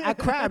 Yes. I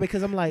cried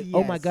because I'm like,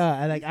 oh my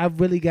God. I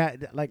really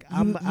got, like,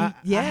 I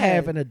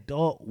have an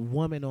adult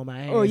woman on my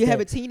hands. Or you have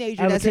a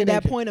teenager that's at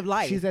that point of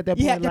life. She's at that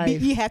point of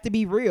life. You have to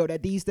be real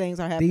that these things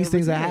are happening. These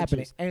things are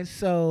happening. And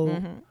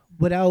so,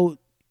 without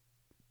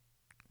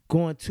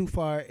going too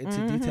far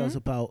into details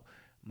about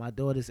my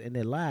daughters and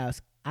their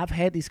lives, I've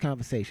had these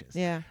conversations.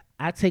 Yeah.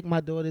 I take my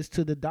daughters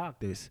to the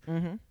doctors.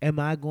 Am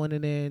I going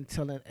in there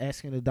and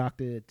asking the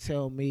doctor to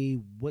tell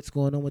me what's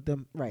going on with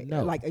them? Right.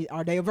 No. Like,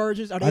 are they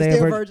virgins? Are they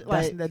still virgins?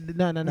 Like,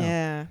 no.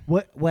 Yeah.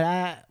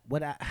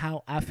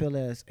 How I feel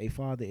as a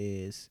father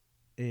is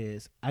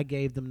I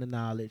gave them the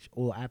knowledge,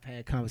 or I've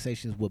had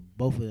conversations with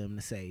both of them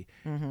to say,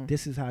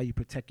 this is how you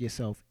protect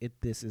yourself if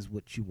this is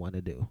what you want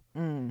to do.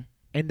 And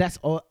that's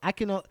all I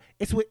can.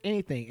 It's with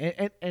anything,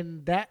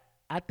 and that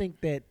I think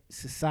that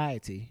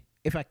society,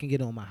 if I can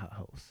get on my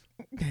host,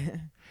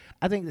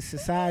 I think the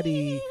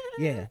society,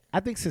 I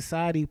think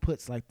society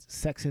puts like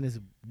sex in this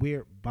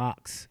weird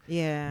box.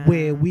 Yeah.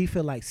 Where we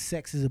feel like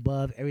sex is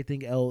above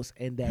everything else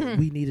and that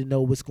we need to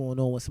know what's going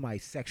on with somebody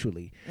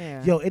sexually.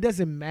 Yeah. Yo, it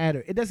doesn't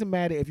matter. It doesn't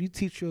matter if you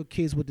teach your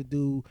kids what to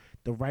do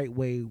the right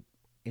way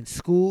in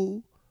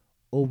school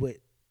or with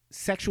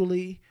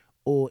sexually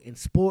or in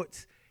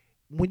sports.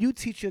 When you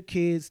teach your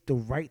kids the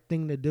right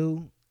thing to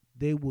do,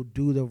 they will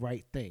do the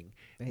right thing.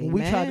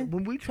 Amen.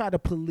 When we try to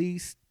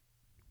police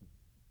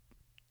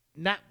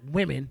not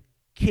women,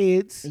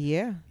 kids,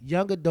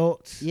 young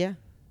adults,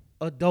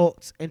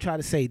 adults, and try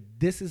to say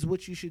this is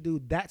what you should do,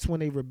 that's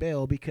when they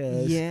rebel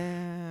because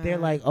they're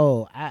like,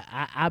 oh,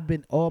 I've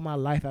been all my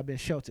life I've been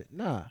sheltered.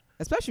 Nah,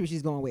 especially when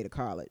she's going away to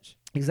college.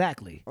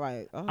 Exactly.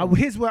 Like,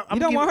 here's what you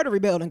don't want her to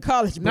rebel in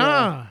college, bro.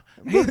 Nah.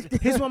 Here's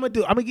what I'm gonna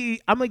do. I'm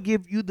gonna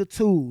give you the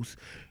tools.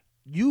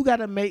 You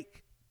gotta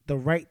make the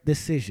right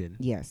decision.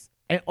 Yes.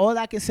 And all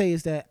I can say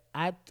is that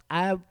I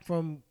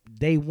from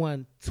day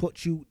one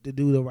taught you to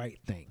do the right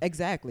thing.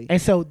 Exactly.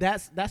 And so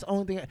that's the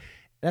only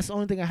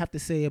thing I have to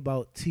say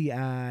about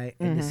T.I.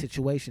 in this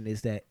situation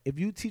is that if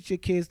you teach your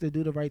kids to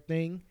do the right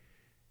thing,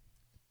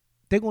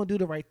 they're gonna do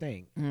the right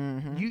thing.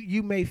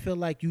 You may feel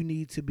like you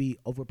need to be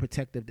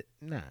overprotective.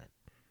 Nah.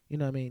 You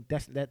know what I mean?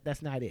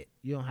 That's not it.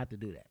 You don't have to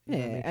do that. You know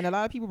what I mean? And a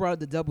lot of people brought up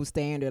the double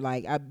standard.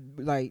 Like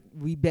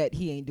we bet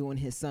he ain't doing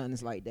his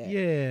sons like that.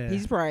 Yeah.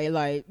 He's probably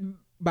like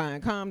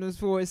buying condoms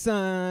for his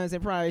sons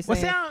and probably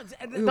saying,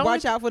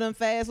 watch out for them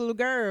fast little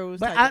girls.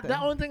 But the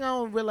only thing I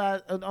don't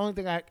realize, the only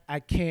thing I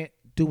can't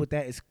do with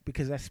that is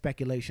because that's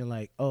speculation.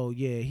 Like, oh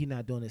yeah, he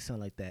not doing his son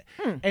like that,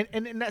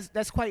 and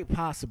that's quite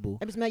possible.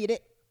 Let me smell your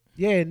dick.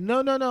 Yeah,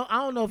 no. I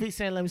don't know if he's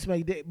saying let me smell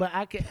your dick, but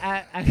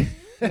I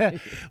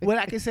what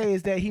I can say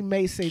is that he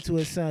may say to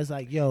his sons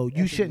like, yo,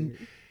 you shouldn't.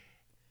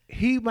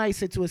 He might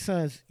say to his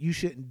sons, you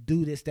shouldn't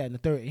do this, that, and the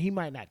third. And he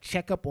might not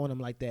check up on them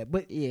like that.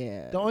 But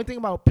the only thing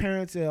about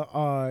parents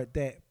are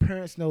that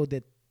parents know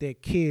that their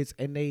kids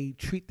and they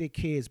treat their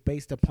kids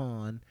based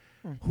upon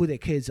who their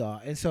kids are.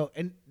 And so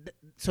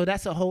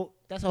that's a whole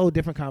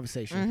different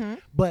conversation.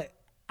 But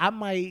I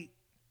might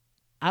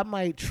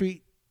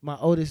treat my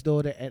oldest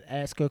daughter and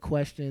ask her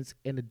questions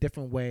in a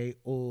different way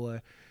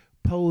or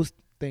pose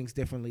things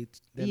differently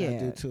than I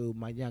do to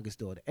my youngest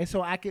daughter. And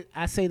so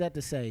I say that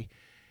to say,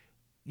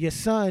 your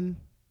son,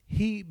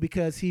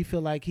 because he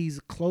feel like he's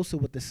closer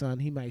with the son,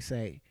 he might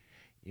say,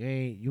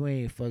 you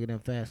ain't fucking them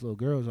fast little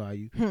girls, are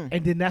you?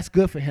 And then that's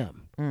good for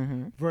him.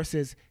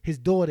 Versus his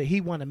daughter,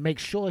 he want to make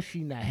sure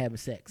she not having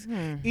sex.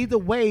 Either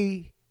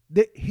way,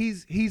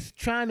 he's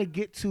trying to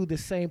get to the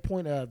same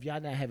point of y'all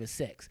not having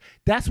sex.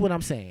 That's what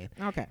I'm saying.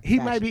 Okay, he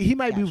might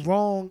be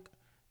wrong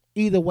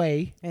either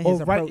way,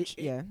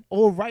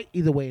 or right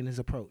either way in his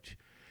approach.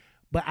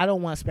 But I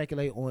don't want to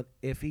speculate on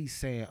if he's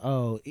saying,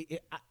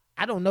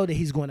 I don't know that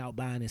he's going out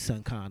buying his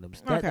son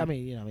condoms. I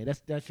mean,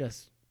 that's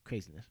just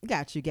craziness.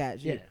 Got you.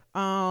 Yeah.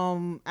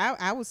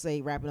 I would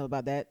say wrapping up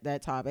about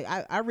that topic.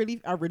 I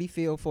really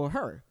feel for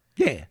her.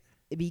 Yeah.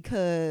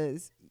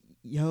 Because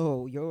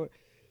your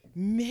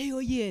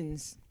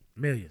millions.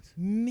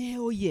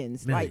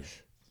 Like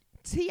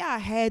T.I.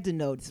 had to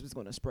know this was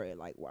going to spread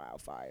like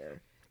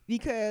wildfire.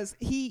 Because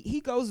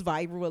he goes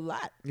viral a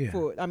lot. Yeah.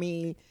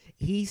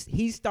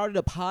 He started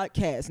a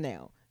podcast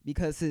now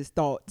because his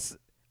thoughts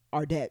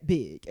are that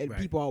big and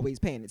people always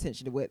paying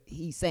attention to what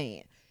he's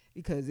saying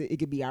because it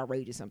could be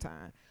outrageous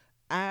sometimes.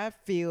 I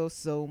feel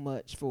so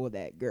much for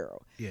that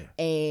girl. Yeah.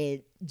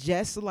 And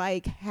just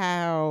like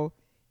how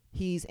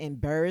he's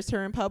embarrassed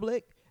her in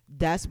public,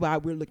 that's why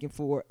we're looking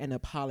for an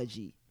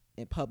apology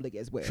in public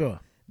as well.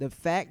 Sure. The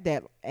fact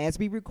that as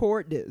we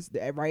record this,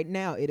 that right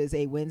now it is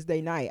a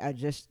Wednesday night. I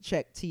just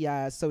checked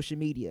T.I.'s social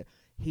media.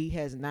 He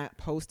has not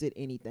posted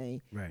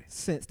anything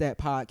since that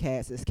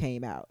podcast has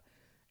came out.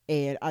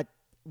 And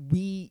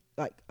we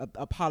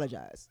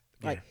apologize.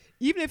 Yeah. Like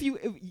even if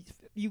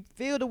you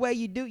feel the way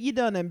you do, you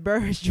done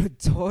embarrassed your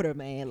daughter,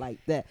 man, like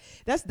that.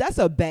 That's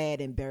a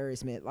bad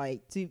embarrassment.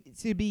 Like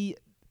to be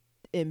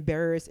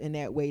embarrassed in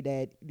that way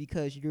that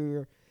because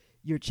you're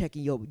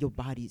checking your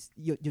body's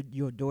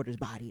your daughter's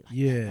body. Like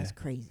that's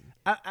crazy.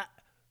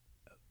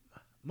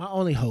 My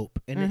only hope,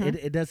 and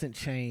it doesn't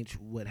change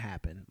what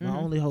happened. My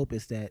only hope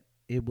is that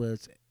it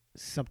was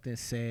something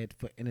said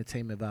for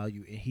entertainment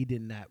value, and he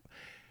didn't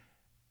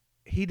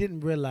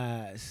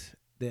realize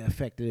the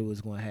effect that it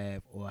was going to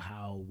have or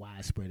how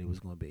widespread it was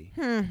going to be.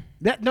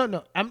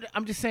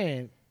 I'm just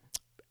saying.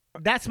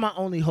 That's my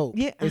only hope.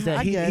 Yeah, is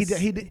that he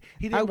didn't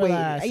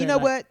realize. You know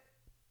what?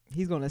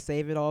 He's gonna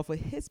save it all for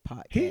his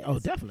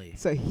podcast. Definitely.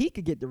 So he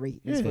could get the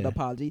ratings for the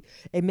apology,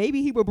 and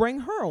maybe he will bring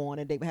her on,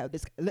 and they would have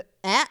this.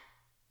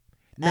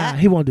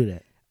 He won't do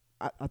that.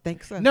 I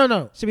think so.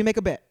 No. Should we make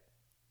a bet?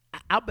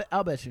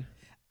 I'll bet you.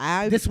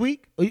 This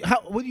week?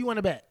 What do you want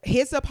to bet?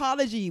 His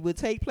apology would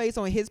take place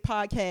on his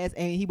podcast,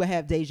 and he would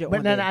have Deja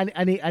on. But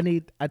I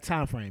need a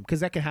time frame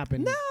because that can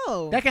happen.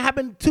 No, that can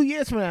happen 2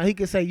 years from now. He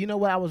could say, you know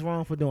what, I was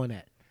wrong for doing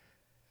that.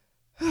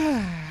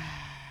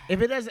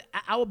 If it doesn't,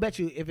 I will bet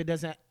you. If it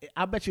doesn't,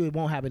 I'll bet you it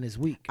won't happen this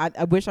week.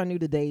 I wish I knew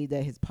the day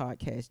that his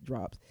podcast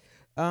drops.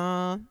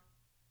 I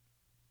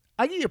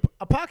give you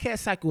a podcast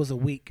cycle is a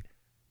week.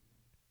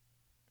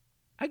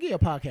 I give you a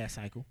podcast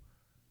cycle.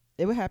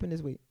 It would happen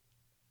this week.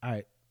 All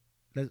right.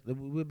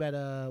 We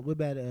better.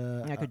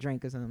 Like a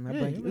drink or something. I yeah,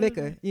 bring you you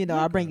liquor. better- You know,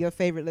 I bring your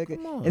favorite liquor.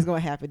 Come on. It's gonna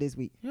happen this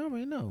week. You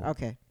already know.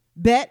 Okay.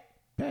 Bet.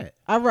 Bet.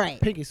 All right.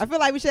 Pinky. I feel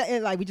like we should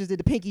end like we just did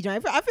the pinky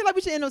joint. I feel like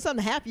we should end on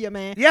something happier,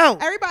 man. Yo.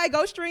 Everybody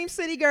go stream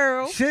City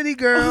Girl. City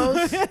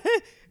Girls.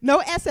 No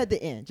S at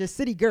the end. Just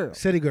City Girl.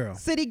 City Girl.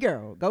 City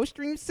Girl. Go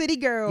stream City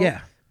Girl.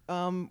 Yeah.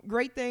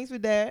 Great things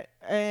with that.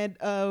 And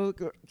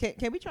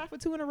can we try for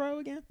 2 in a row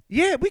again?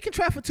 Yeah, we can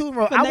try for 2 in a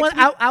row. For next week?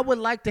 I would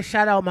like to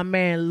shout out my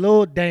man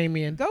Lil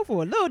Damien. Go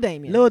for it. Lil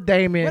Damien. Lil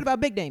Damien. What about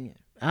Big Damien?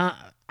 I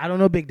don't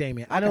know Big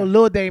Damien. I know Okay.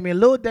 Lil Damien.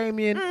 Lil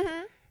Damien.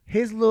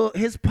 Mm-hmm.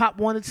 His Pop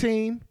Warner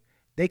team.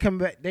 They come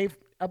back. They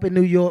up in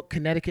New York,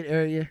 Connecticut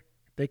area.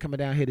 They coming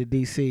down here to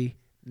DC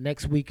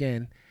next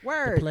weekend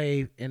Word. to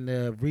play in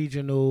the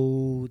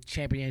regional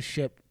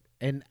championship,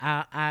 and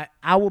I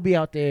will be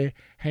out there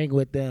hanging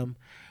with them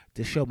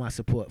to show my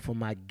support for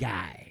my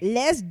guy.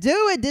 Let's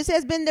do it. This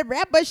has been the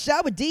Rapper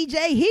Show with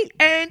DJ Heat.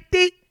 And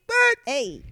Dee Woodz. Hey.